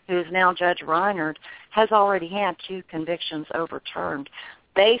prosecutor, who is now Judge Reinert, has already had 2 convictions overturned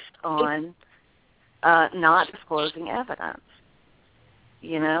based on not disclosing evidence.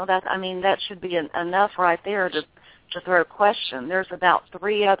 That should be enough right there to throw a question. There's about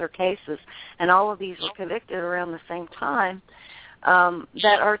 3 other cases, and all of these were convicted around the same time,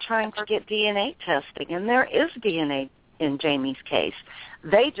 that are trying to get DNA testing. And there is DNA in Jamie's case.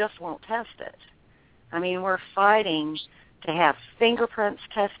 They just won't test it. We're fighting to have fingerprints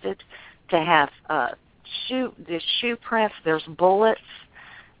tested, to have the shoe prints, there's bullets.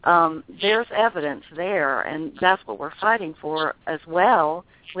 There's evidence there, and that's what we're fighting for as well.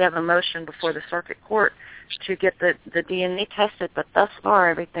 We have a motion before the circuit court to get the DNA tested, but thus far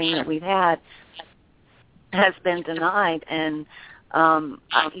everything that we've had has been denied. And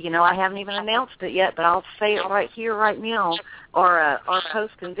I haven't even announced it yet, but I'll say it right here, right now. Our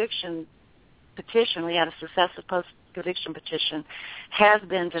post-conviction petition, we had a successive post-conviction petition, has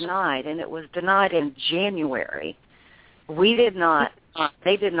been denied, and it was denied in January. They did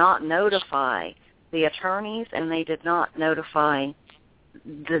not notify the attorneys, and they did not notify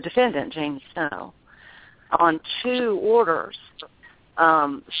the defendant, James Snow, on 2 orders.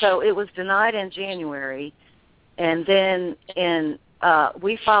 So it was denied in January, and then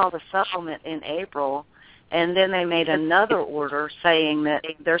we filed a supplement in April, and then they made another order saying that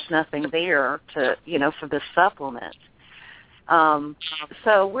there's nothing there for the supplement.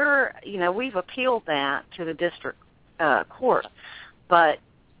 So we've appealed that to the district court, but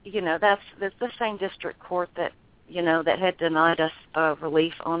that's the same district court that that had denied us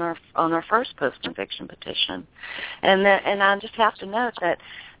relief on our first post-conviction petition, and I just have to note that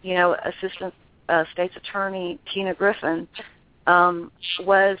Assistant State's Attorney Tina Griffin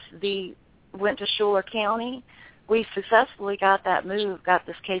went to Schuyler County. We successfully got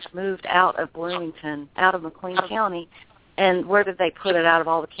this case moved out of Bloomington, out of McLean County, and where did they put it out of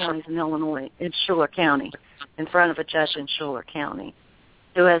all the counties in Illinois? In Schuyler County, in front of a judge in Schuyler County,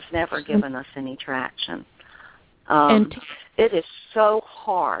 who has never given us any traction. It is so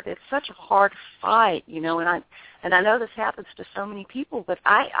hard. It's such a hard fight, and I know this happens to so many people, but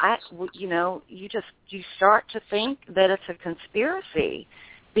you start to think that it's a conspiracy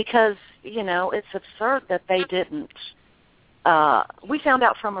because, it's absurd that they didn't. We found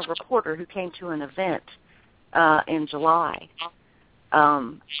out from a reporter who came to an event in July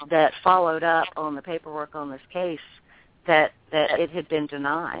that followed up on the paperwork on this case that it had been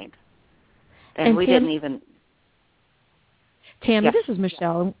denied. And we didn't even... Tammy, This is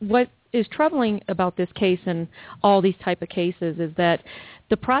Michelle. What is troubling about this case and all these type of cases is that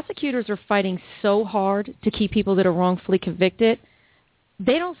the prosecutors are fighting so hard to keep people that are wrongfully convicted.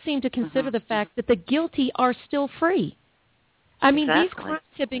 They don't seem to consider the fact that the guilty are still free. These crimes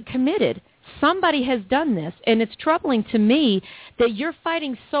have been committed. Somebody has done this, and it's troubling to me that you're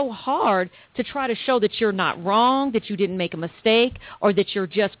fighting so hard to try to show that you're not wrong, that you didn't make a mistake, or that you're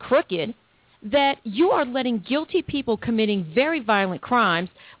just crooked, that you are letting guilty people committing very violent crimes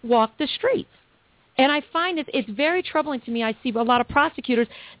walk the streets. And I find it's very troubling to me. I see a lot of prosecutors,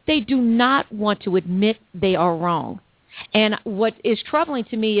 they do not want to admit they are wrong. And what is troubling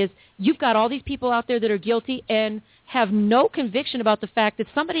to me is you've got all these people out there that are guilty and have no conviction about the fact that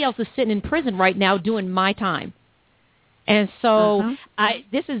somebody else is sitting in prison right now doing my time. And so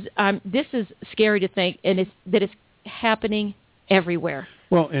this is scary to think, and it's happening everywhere.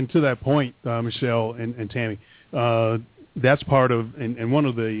 Well, and to that point, Michelle and Tammy, that's part of, and one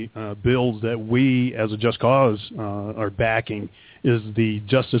of the bills that we as a Just Cause are backing is the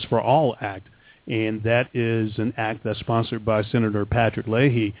Justice for All Act. And that is an act that's sponsored by Senator Patrick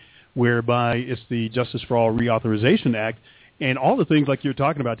Leahy, whereby it's the Justice for All Reauthorization Act. And all the things like you're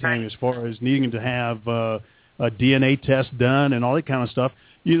talking about, Tammy, as far as needing to have a DNA test done and all that kind of stuff,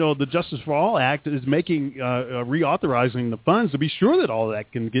 the Justice for All Act is making reauthorizing the funds to be sure that all of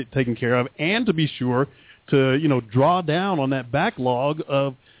that can get taken care of, and to be sure to draw down on that backlog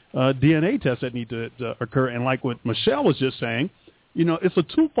of DNA tests that need to occur. And like what Michelle was just saying, it's a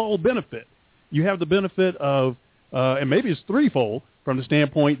twofold benefit. You have the benefit of, and maybe it's threefold, from the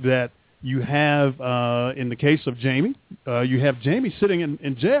standpoint that you have, in the case of Jamie, you have Jamie sitting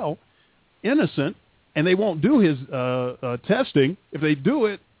in jail, innocent, and they won't do his testing. If they do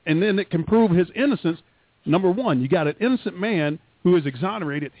it, and then it can prove his innocence, number one, you got an innocent man who is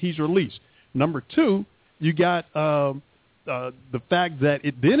exonerated, he's released. Number two, you got the fact that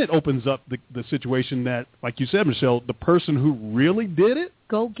it opens up the situation that, like you said, Michelle, the person who really did it,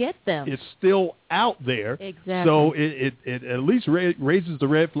 go get them. It's still out there. Exactly. So it at least raises the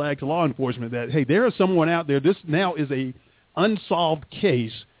red flag to law enforcement that, hey, there is someone out there. This now is a unsolved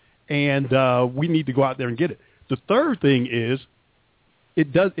case, and we need to go out there and get it. The third thing is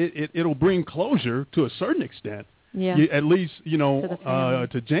it'll bring closure to a certain extent. Yeah. At least,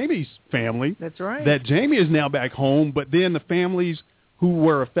 to Jamie's family. That's right. That Jamie is now back home, but then the families who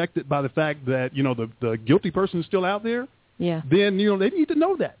were affected by the fact that, the guilty person is still out there, yeah. Then, they need to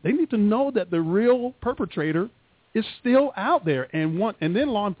know that. They need to know that the real perpetrator is still out there, and then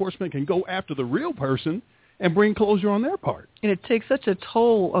law enforcement can go after the real person and bring closure on their part. And it takes such a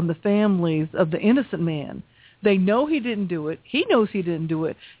toll on the families of the innocent man. They know he didn't do it. He knows he didn't do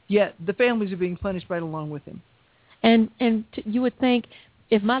it, yet the families are being punished right along with him. And you would think,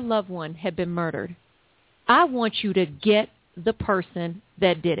 if my loved one had been murdered, I want you to get the person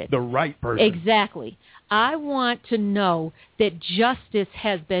that did it. The right person. Exactly. I want to know that justice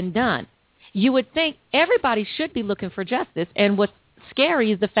has been done. You would think everybody should be looking for justice, and what's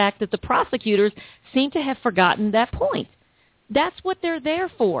scary is the fact that the prosecutors seem to have forgotten that point. That's what they're there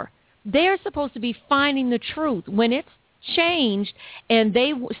for. They're supposed to be finding the truth. When it's changed and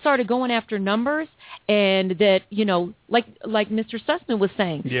they started going after numbers, and that, like Mr. Sussman was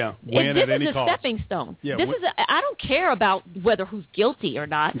saying, yeah, this is a stepping stone. Yeah, I don't care about whether who's guilty or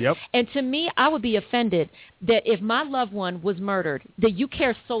not. Yep. And to me, I would be offended that if my loved one was murdered, that you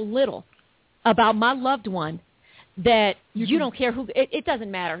care so little about my loved one that you don't care who. It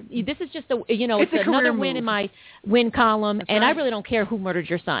doesn't matter. This is just it's another win in my win column. That's and right. I really don't care who murdered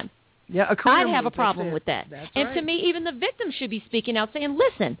your son. Yeah, I'd have a problem with that. And right. To me, even the victim should be speaking out, saying,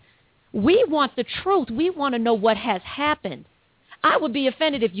 listen, we want the truth. We want to know what has happened. I would be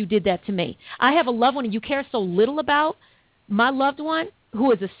offended if you did that to me. I have a loved one, and you care so little about my loved one,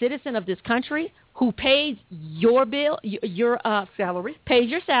 who is a citizen of this country, who pays your bill, your salary, pays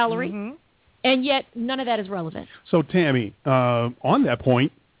your salary, mm-hmm. And yet none of that is relevant. So, Tammy, on that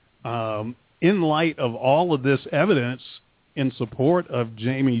point, in light of all of this evidence in support of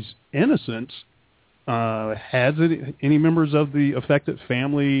Jamie's innocence, has any members of the affected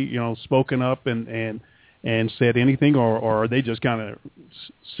family, spoken up and said anything, or are they just kind of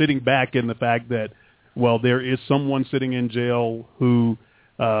sitting back in the fact that, well, there is someone sitting in jail who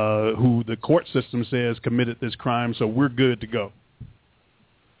the court system says committed this crime, so we're good to go?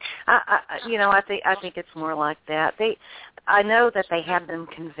 I think it's more like that. I know that they have been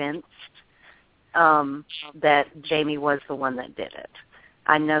convinced that Jamie was the one that did it.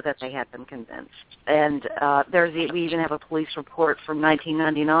 I know that they have been convinced. And we even have a police report from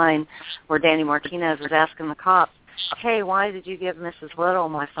 1999 where Danny Martinez was asking the cops, hey, why did you give Mrs. Little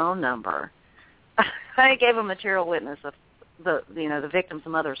my phone number? I gave a material witness of the victim's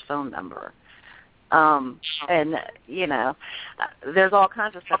mother's phone number. There's all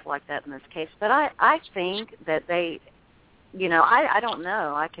kinds of stuff like that in this case. But I think that they, I don't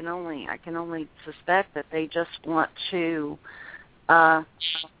know. I can only suspect that they just want to.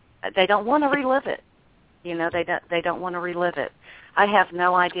 They don't want to relive it. They don't want to relive it. I have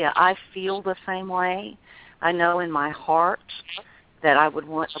no idea. I feel the same way. I know in my heart that I would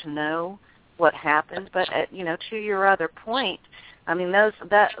want to know what happened. But to your other point, I mean,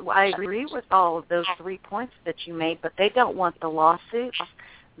 I agree with all of those 3 points that you made, but they don't want the lawsuits.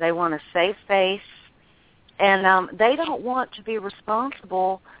 They want to save face, and they don't want to be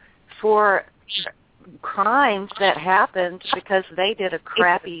responsible for crimes that happened because they did a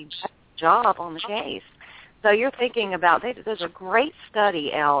crappy job on the case. So you're thinking about, there's a great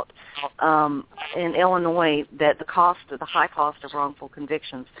study out in Illinois that the high cost of wrongful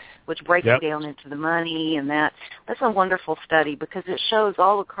convictions, which breaks it down into the money and that. That's a wonderful study because it shows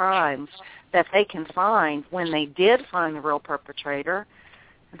all the crimes that they can find when they did find the real perpetrator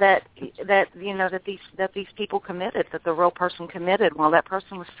that these people committed, that the real person committed while that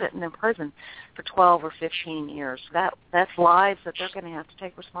person was sitting in prison for 12 or 15 years. That's lives that they're going to have to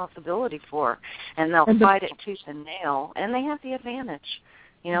take responsibility for, and they'll fight it tooth and nail, and they have the advantage.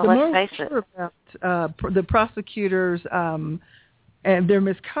 Let's face it. About the prosecutors and their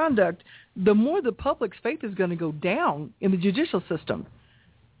misconduct, the more the public's faith is going to go down in the judicial system.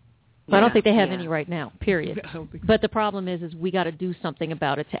 I don't think they have any right now, period. But the problem is we got to do something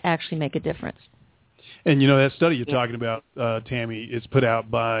about it to actually make a difference. And, that study you're talking about, Tammy, is put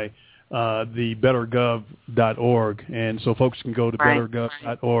out by the bettergov.org. And so folks can go to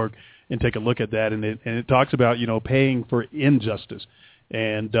bettergov.org and take a look at that. And it talks about, paying for injustice.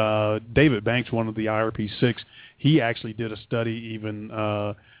 And David Banks, one of the IRP6, he actually did a study even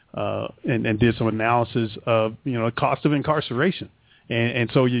and did some analysis of, the cost of incarceration. And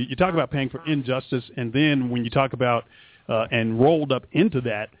so you talk about paying for injustice, and then when you talk about and rolled up into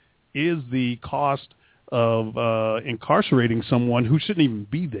that is the cost of incarcerating someone who shouldn't even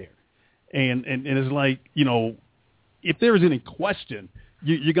be there. And it's like, if there is any question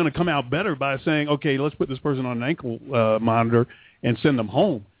you're going to come out better by saying, okay, let's put this person on an ankle monitor and send them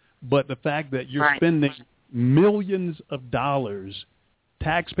home. But the fact that you're spending millions of dollars,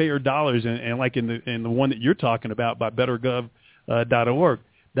 taxpayer dollars, and like in the one that you're talking about by bettergov.org,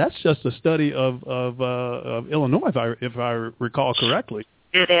 that's just a study of Illinois, if I recall correctly.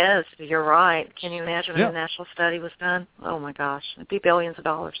 It is. You're right. Can you imagine if a national study was done? Oh, my gosh. It'd be billions of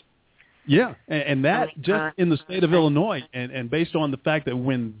dollars. Yeah, and that just in the state of Illinois, and based on the fact that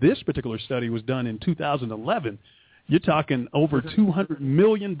when this particular study was done in 2011, you're talking over $200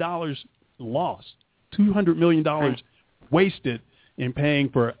 million lost, $200 million wasted in paying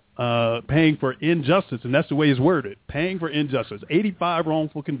for injustice, and that's the way it's worded, paying for injustice. 85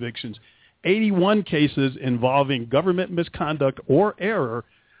 wrongful convictions, 81 cases involving government misconduct or error,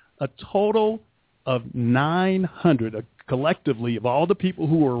 a total of 900, collectively, of all the people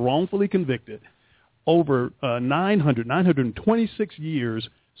who were wrongfully convicted, over 926 years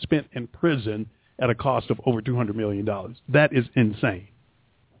spent in prison at a cost of over $200 million. That is insane.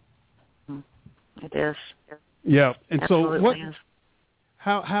 It is. Yeah, and absolutely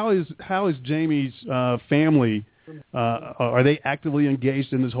so how is Jamie's family? Are they actively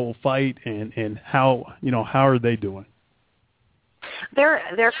engaged in this whole fight, and how are they doing?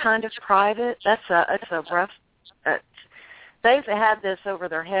 They're kind of private. It's a rough. They've had this over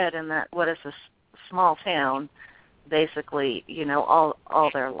their head in that what is a small town, basically, all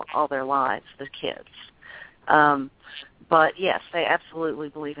their lives, the kids. But yes, they absolutely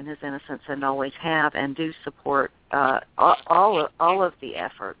believe in his innocence and always have, and do support all of the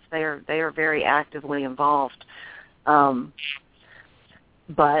efforts. They are very actively involved. But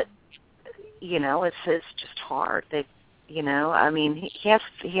it's just hard. He has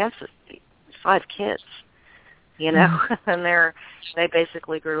 5 kids. And they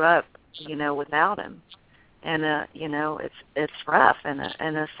basically grew up, without him, and it's rough, and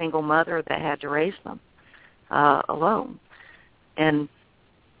a single mother that had to raise them alone, and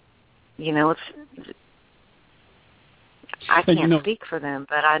I can't speak for them,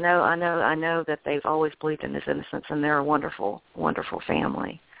 but I know that they've always believed in his innocence, and they're a wonderful, wonderful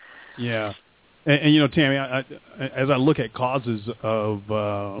family. Yeah. And Tammy, as I look at causes of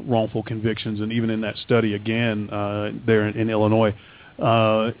wrongful convictions, and even in that study again there in Illinois,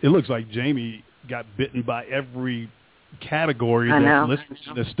 it looks like Jamie got bitten by every category that's listed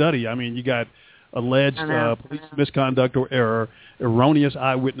in the study. I mean, you got alleged police misconduct or error, erroneous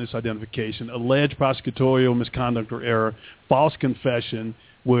eyewitness identification, alleged prosecutorial misconduct or error, false confession,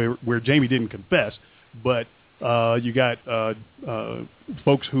 where Jamie didn't confess, but you got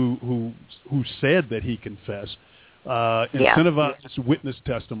folks who said that he confessed, incentivized witness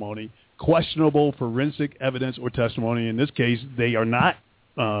testimony, questionable forensic evidence or testimony. In this case, they are not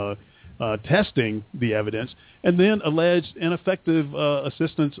testing the evidence, and then alleged ineffective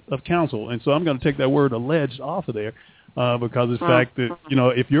assistance of counsel. And so I'm going to take that word alleged off of there because of the fact that,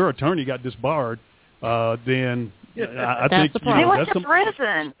 if your attorney got disbarred, then I think he went to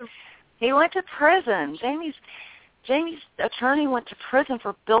prison. He went to prison. Jamie's attorney went to prison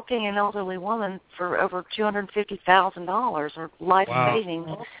for bilking an elderly woman for over $250,000 or life savings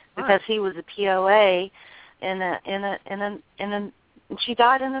because he was a POA, and she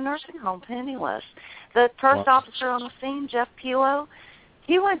died in a nursing home penniless. The first officer on the scene, Jeff Pilo,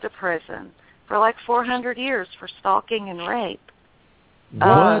 he went to prison for like 400 years for stalking and rape.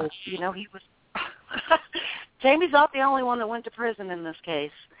 What? He was. Jamie's not the only one that went to prison in this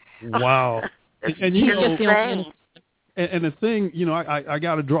case. Wow. and the thing, I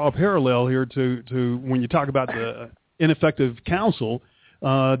got to draw a parallel here to when you talk about the ineffective counsel,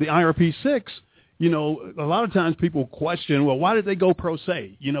 the IRP 6. A lot of times people question, well, why did they go pro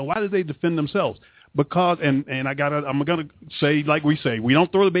se? Why did they defend themselves? Because, and I'm going to say, like we say, we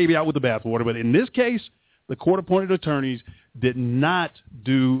don't throw the baby out with the bathwater. But in this case, the court-appointed attorneys did not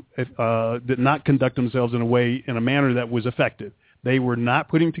conduct themselves in a manner that was effective. They were not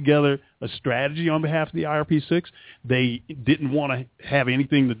putting together a strategy on behalf of the IRP 6. They didn't want to have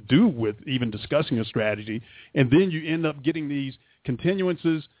anything to do with even discussing a strategy. And then you end up getting these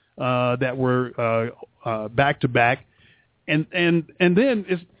continuances that were back to back. And then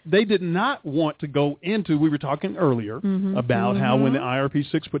they did not want to go into, we were talking earlier about how when the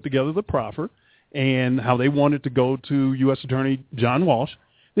IRP 6 put together the proffer and how they wanted to go to U.S. Attorney John Walsh,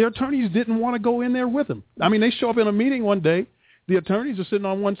 the attorneys didn't want to go in there with them. I mean, they show up in a meeting one day, the attorneys are sitting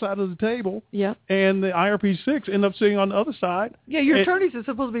on one side of the table, and the IRP 6 end up sitting on the other side. Yeah, your attorneys are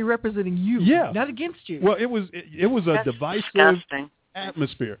supposed to be representing you, not against you. Well, it was a divisive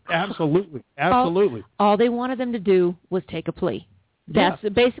atmosphere. Absolutely. All they wanted them to do was take a plea. That's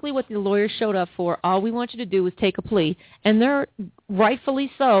basically what the lawyers showed up for. All we want you to do is take a plea. And they're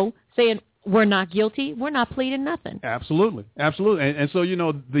rightfully so saying, we're not guilty. We're not pleading nothing. Absolutely. And so,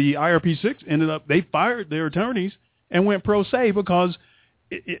 the IRP6 ended up, they fired their attorneys and went pro se because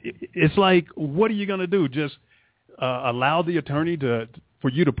it's like, what are you going to do? Just allow the attorney for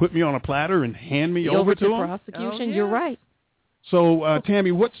you to put me on a platter and hand me over to them? Prosecution, You're right. So,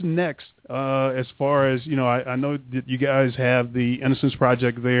 Tammy, what's next as far as, I know that you guys have the Innocence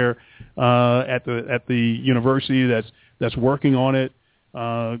Project there at the university that's working on it.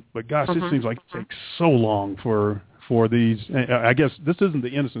 But gosh, it seems like it takes so long for these. I guess this isn't the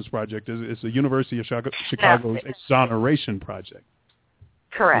Innocence Project. It's the University of Chicago's Exoneration Project.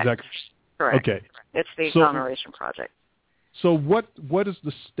 Correct. Is that correct? Okay. It's the Exoneration Project. So what is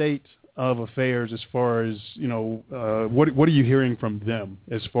the state of affairs as far as, what are you hearing from them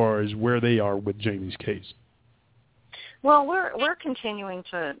as far as where they are with Jamie's case? Well, we're continuing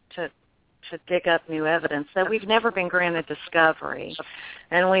to dig up new evidence that we've never been granted discovery,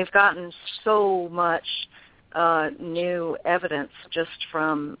 and we've gotten so much new evidence just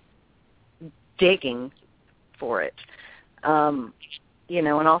from digging for it. And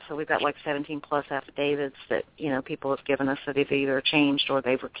also we've got like 17 plus affidavits that, people have given us that have either changed or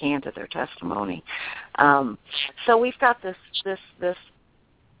they've recanted their testimony. So we've got this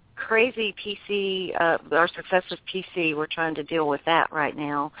crazy PC, our successive PC. We're trying to deal with that right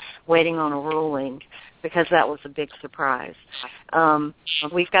now, waiting on a ruling because that was a big surprise.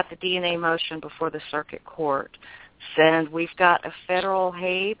 We've got the DNA motion before the circuit court, and we've got a federal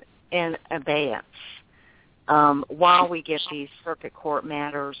habeas in abeyance while we get these circuit court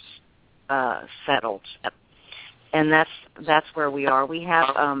matters settled. And that's where we are. We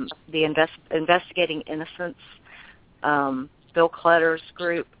have the Investigating Innocence. Bill Clutter's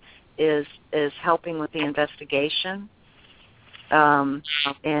group is helping with the investigation,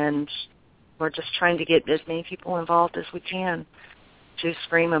 and we're just trying to get as many people involved as we can to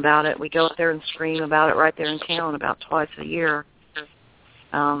scream about it. We go out there and scream about it right there in town about twice a year.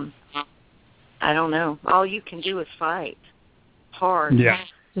 I don't know. All you can do is fight hard. Yeah.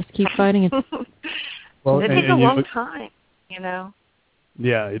 Just keep fighting it. It takes a long time,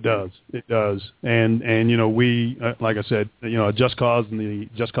 Yeah, it does. It does. And we, like I said, Just Cause and the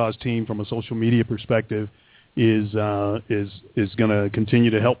Just Cause team from a social media perspective is going to continue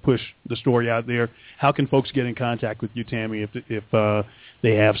to help push the story out there. How can folks get in contact with you, Tammy, if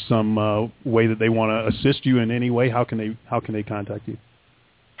they have some way that they want to assist you in any way? How can they contact you?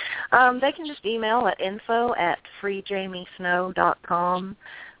 They can just email at info@freejamiesnow.com.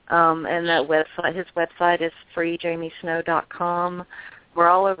 And that website, his website is freejamiesnow.com. We're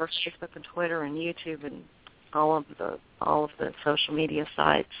all over Facebook and Twitter and YouTube and all of the social media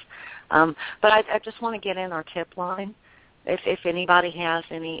sites. But I just want to get in our tip line. If anybody has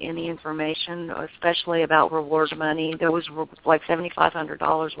any information, especially about reward money, there was like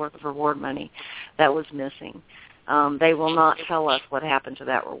 $7,500 worth of reward money that was missing. They will not tell us what happened to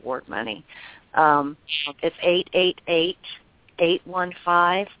that reward money. It's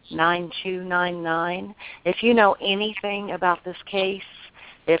 888-815-9299. If you know anything about this case,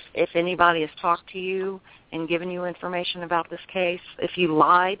 if anybody has talked to you and given you information about this case, if you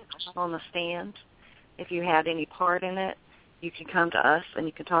lied on the stand, if you had any part in it, you can come to us and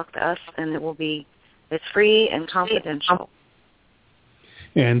you can talk to us, and it's free and confidential.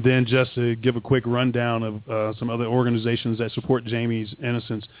 And then just to give a quick rundown of some other organizations that support Jamie's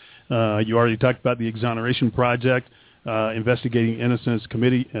innocence, you already talked about the Exoneration Project, Investigating Innocence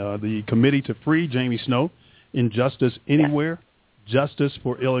Committee, the Committee to Free Jamie Snow, Injustice Anywhere, Justice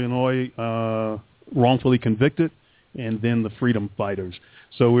for Illinois Wrongfully Convicted, and then the Freedom Fighters.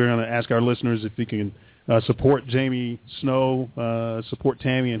 So we're going to ask our listeners if we can support Jamie Snow, support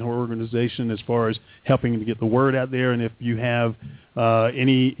Tammy and her organization as far as helping to get the word out there, and if you have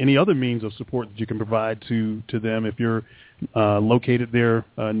any other means of support that you can provide to them, if you're located there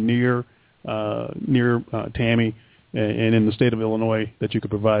near Tammy and in the state of Illinois, that you could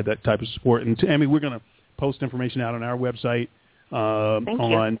provide that type of support. And Tammy, we're going to post information out on our website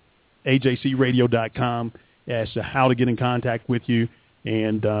on ajcradio.com as to how to get in contact with you.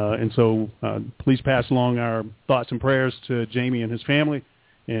 And so please pass along our thoughts and prayers to Jamie and his family,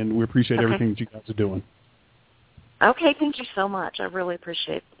 and we appreciate everything that you guys are doing. Okay, thank you so much. I really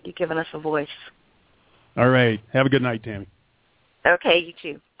appreciate you giving us a voice. All right. Have a good night, Tammy. Okay, you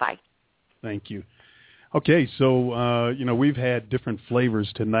too. Bye. Thank you. Okay, so, we've had different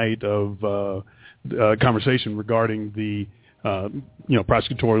flavors tonight of conversation regarding the,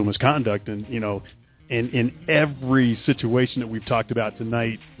 prosecutorial misconduct. And, in every situation that we've talked about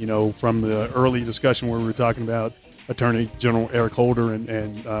tonight, from the early discussion where we were talking about Attorney General Eric Holder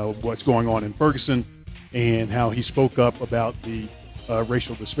and what's going on in Ferguson, and how he spoke up about the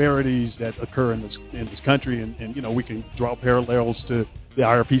racial disparities that occur in this country, and we can draw parallels to the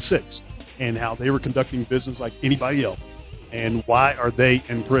IRP6 and how they were conducting business like anybody else, and why are they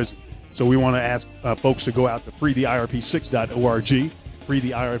in prison. So we want to ask folks to go out to freetheirp6.org,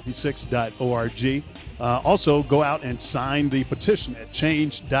 freetheirp6.org. Also, go out and sign the petition at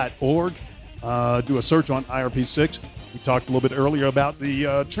change.org. Do a search on IRP6. We talked a little bit earlier about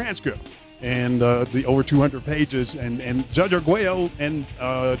the transcript and the over 200 pages. And Judge Arguello and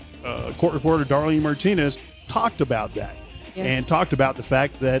court reporter Darlene Martinez talked about that, and talked about the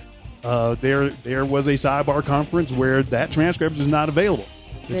fact that there was a sidebar conference where that transcript is not available.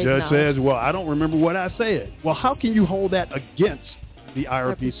 The judge says, well, I don't remember what I said. Well, how can you hold that against the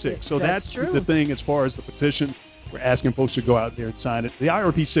IRP6? So that's the thing as far as the petition. We're asking folks to go out there and sign it. The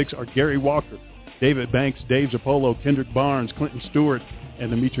IRP6 are Gary Walker, David Banks, Dave Zappolo, Kendrick Barnes, Clinton Stewart, and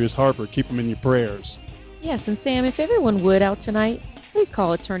Demetrius Harper. Keep them in your prayers. Yes, and Sam, if everyone would out tonight, please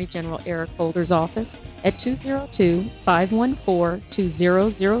call Attorney General Eric Holder's office at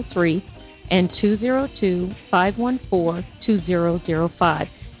 202-514-2003 and 202-514-2005.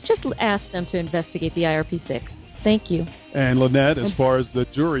 Just ask them to investigate the IRP6. Thank you. And Lynette, as far as the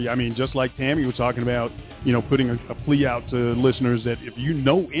jury, I mean, just like Tammy was talking about, putting a plea out to listeners that if you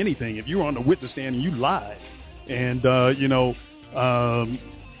know anything, if you're on the witness stand and you lied, and,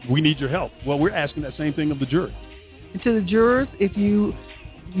 we need your help. Well, we're asking that same thing of the jury. And to the jurors, if you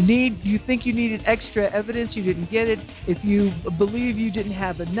think you needed extra evidence, you didn't get it, if you believe you didn't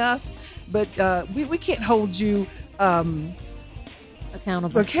have enough, but we can't hold you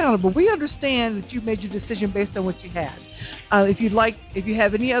accountable. We understand that you made your decision based on what you had. If you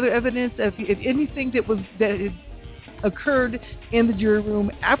have any other evidence, if anything that occurred in the jury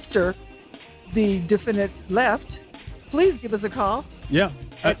room after the defendant left, please give us a call. Yeah.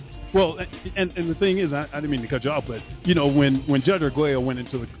 Well, and the thing is, I didn't mean to cut you off, but when Judge Arguello went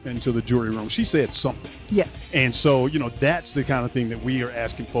into the jury room, she said something. Yes. And so that's the kind of thing that we are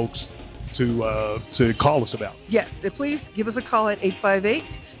asking folks to call us about. Yes. Please give us a call at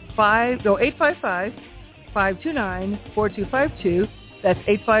 855-529-4252. That's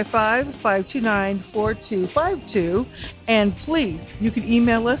 855-529-4252. And please, you can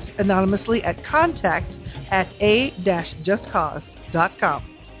email us anonymously at contact@a-justcause.com.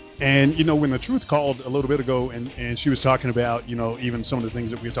 And, when the truth called a little bit ago and she was talking about, even some of the things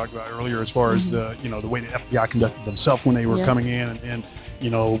that we had talked about earlier as far as the way the FBI conducted themselves when they were coming in and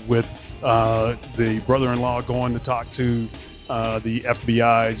with the brother-in-law going to talk to the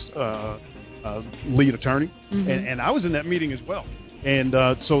FBI's lead attorney. And I was in that meeting as well. And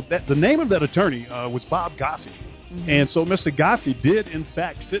so the name of that attorney was Bob Goffey. And so Mr. Goffey did, in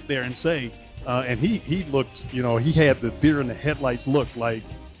fact, sit there and say, and he looked, he had the deer in the headlights look like,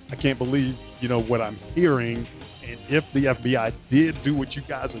 I can't believe, what I'm hearing. And if the FBI did do what you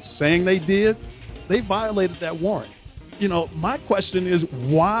guys are saying they did, they violated that warrant. My question is,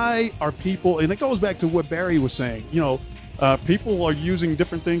 why are people, and it goes back to what Barry was saying, people are using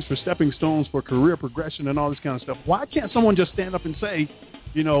different things for stepping stones for career progression and all this kind of stuff. Why can't someone just stand up and say,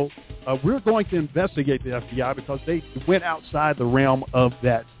 we're going to investigate the FBI because they went outside the realm of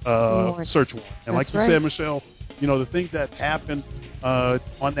that search warrant. And like you said, Michelle, the things that happened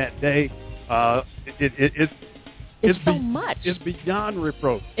on that day, it's so much. It's beyond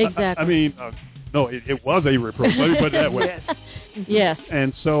reproach. Exactly. No, it was a reproach. Let me put it that way. Yes.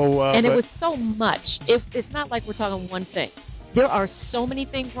 And so... and it was so much. It's not like we're talking one thing. There are so many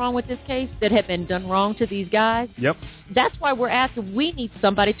things wrong with this case that have been done wrong to these guys. Yep. That's why we're asking, we need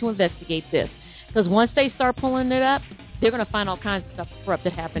somebody to investigate this. Because once they start pulling it up, they're going to find all kinds of stuff corrupt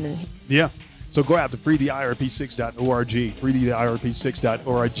that happened. Yeah. So go out to freetheirp6.org,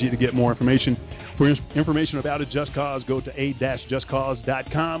 freetheirp6.org to get more information. For information about A Just Cause, go to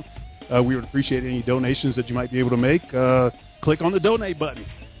a-justcause.com. We would appreciate any donations that you might be able to make. Click on the donate button.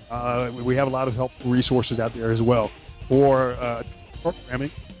 We have a lot of helpful resources out there as well. For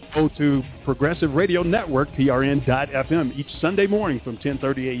programming, go to Progressive Radio Network, PRN.FM, each Sunday morning from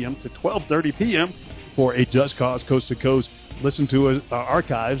 10:30 a.m. to 12:30 p.m. for A Just Cause Coast to Coast. Listen to our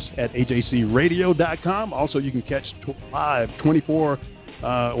archives at ajcradio.com. Also, you can catch live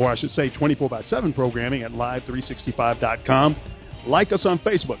 24/7 programming at live365.com. Like us on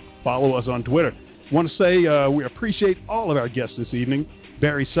Facebook. Follow us on Twitter. I want to say we appreciate all of our guests this evening.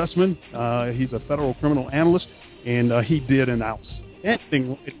 Barry Sussman, he's a federal criminal analyst, and he did an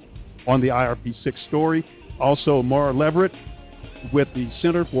outstanding on the IRP6 story. Also, Maura Leverett with the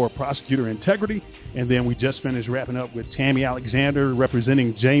Center for Prosecutor Integrity. And then we just finished wrapping up with Tammy Alexander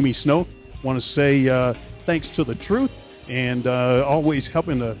representing Jamie Snow. I want to say thanks to the truth, and always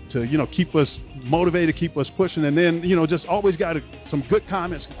helping to keep us motivated, keep us pushing, and then just always got some good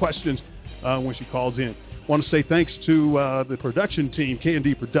comments and questions when she calls in. Want to say thanks to the production team,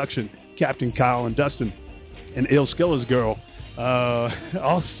 K&D Production, Captain Kyle and Dustin, and Il Skiller's girl.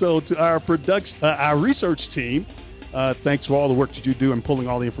 Also to our research team. Thanks for all the work that you do in pulling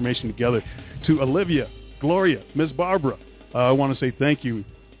all the information together. To Olivia, Gloria, Miss Barbara, I want to say thank you.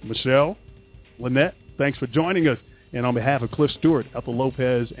 Michelle, Lynette, thanks for joining us. And on behalf of Cliff Stewart, Ethel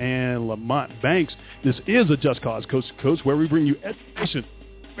Lopez, and Lamont Banks, this is a Just Cause Coast to Coast, where we bring you education,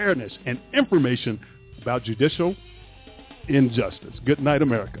 fairness, and information about judicial injustice. Good night,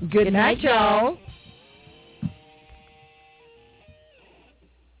 America. Good night, y'all.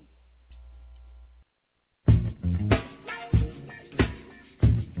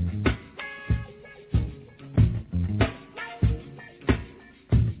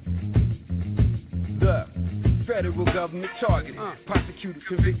 Federal government targeted. Prosecutors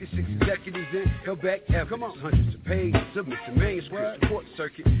convicted 6 executives in, held back evidence. Hundreds of pages of missing manuscripts. Court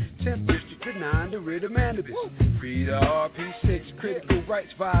circuit, 10th district denied the writ of mandamus. Free the RP6, critical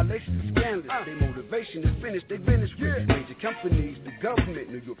rights violations are scandalous. Their motivation is finished, they finished with major companies, the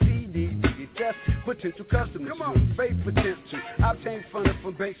government, New York PD, DHS, potential customers. Faith attempt to obtain funding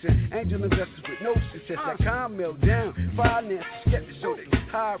from banks and angel investors with no success. Like calm meltdown, finance skeptics, so they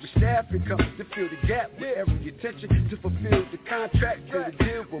hire staff and come to fill the gap with every attention to fulfill the contract, till the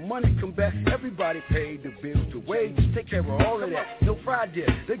deal when money come back. Everybody paid the bills, the wages, take care of all of that. No fraud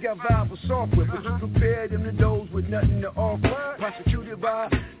there, they got viable software, but you compare them to those with nothing to offer. Prosecuted by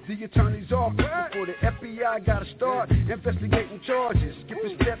the attorney's office before the FBI got to start investigating charges,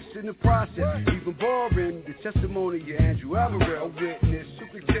 skipping steps in the process, even borrowing the testimony of Andrew Alvarez, a witness who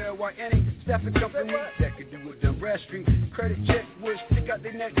could tell why any staffing company that could do with them Bradstreet credit check would stick out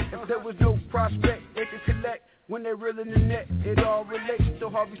their neck if there was no prospect they could collect. When they're real in the net, it all relates.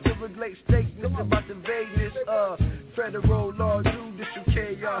 Still Harvey still regulates statements about the vagueness of federal law, judicial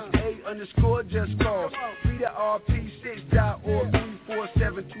chaos. A_just cause. Read the RP6.org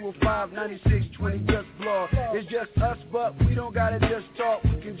 347-205-9620. Just blog. It's just us, but we don't gotta just talk.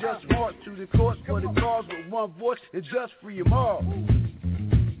 We can just march to the courts for the cause with one voice and just free them all.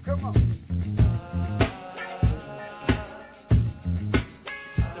 Come on.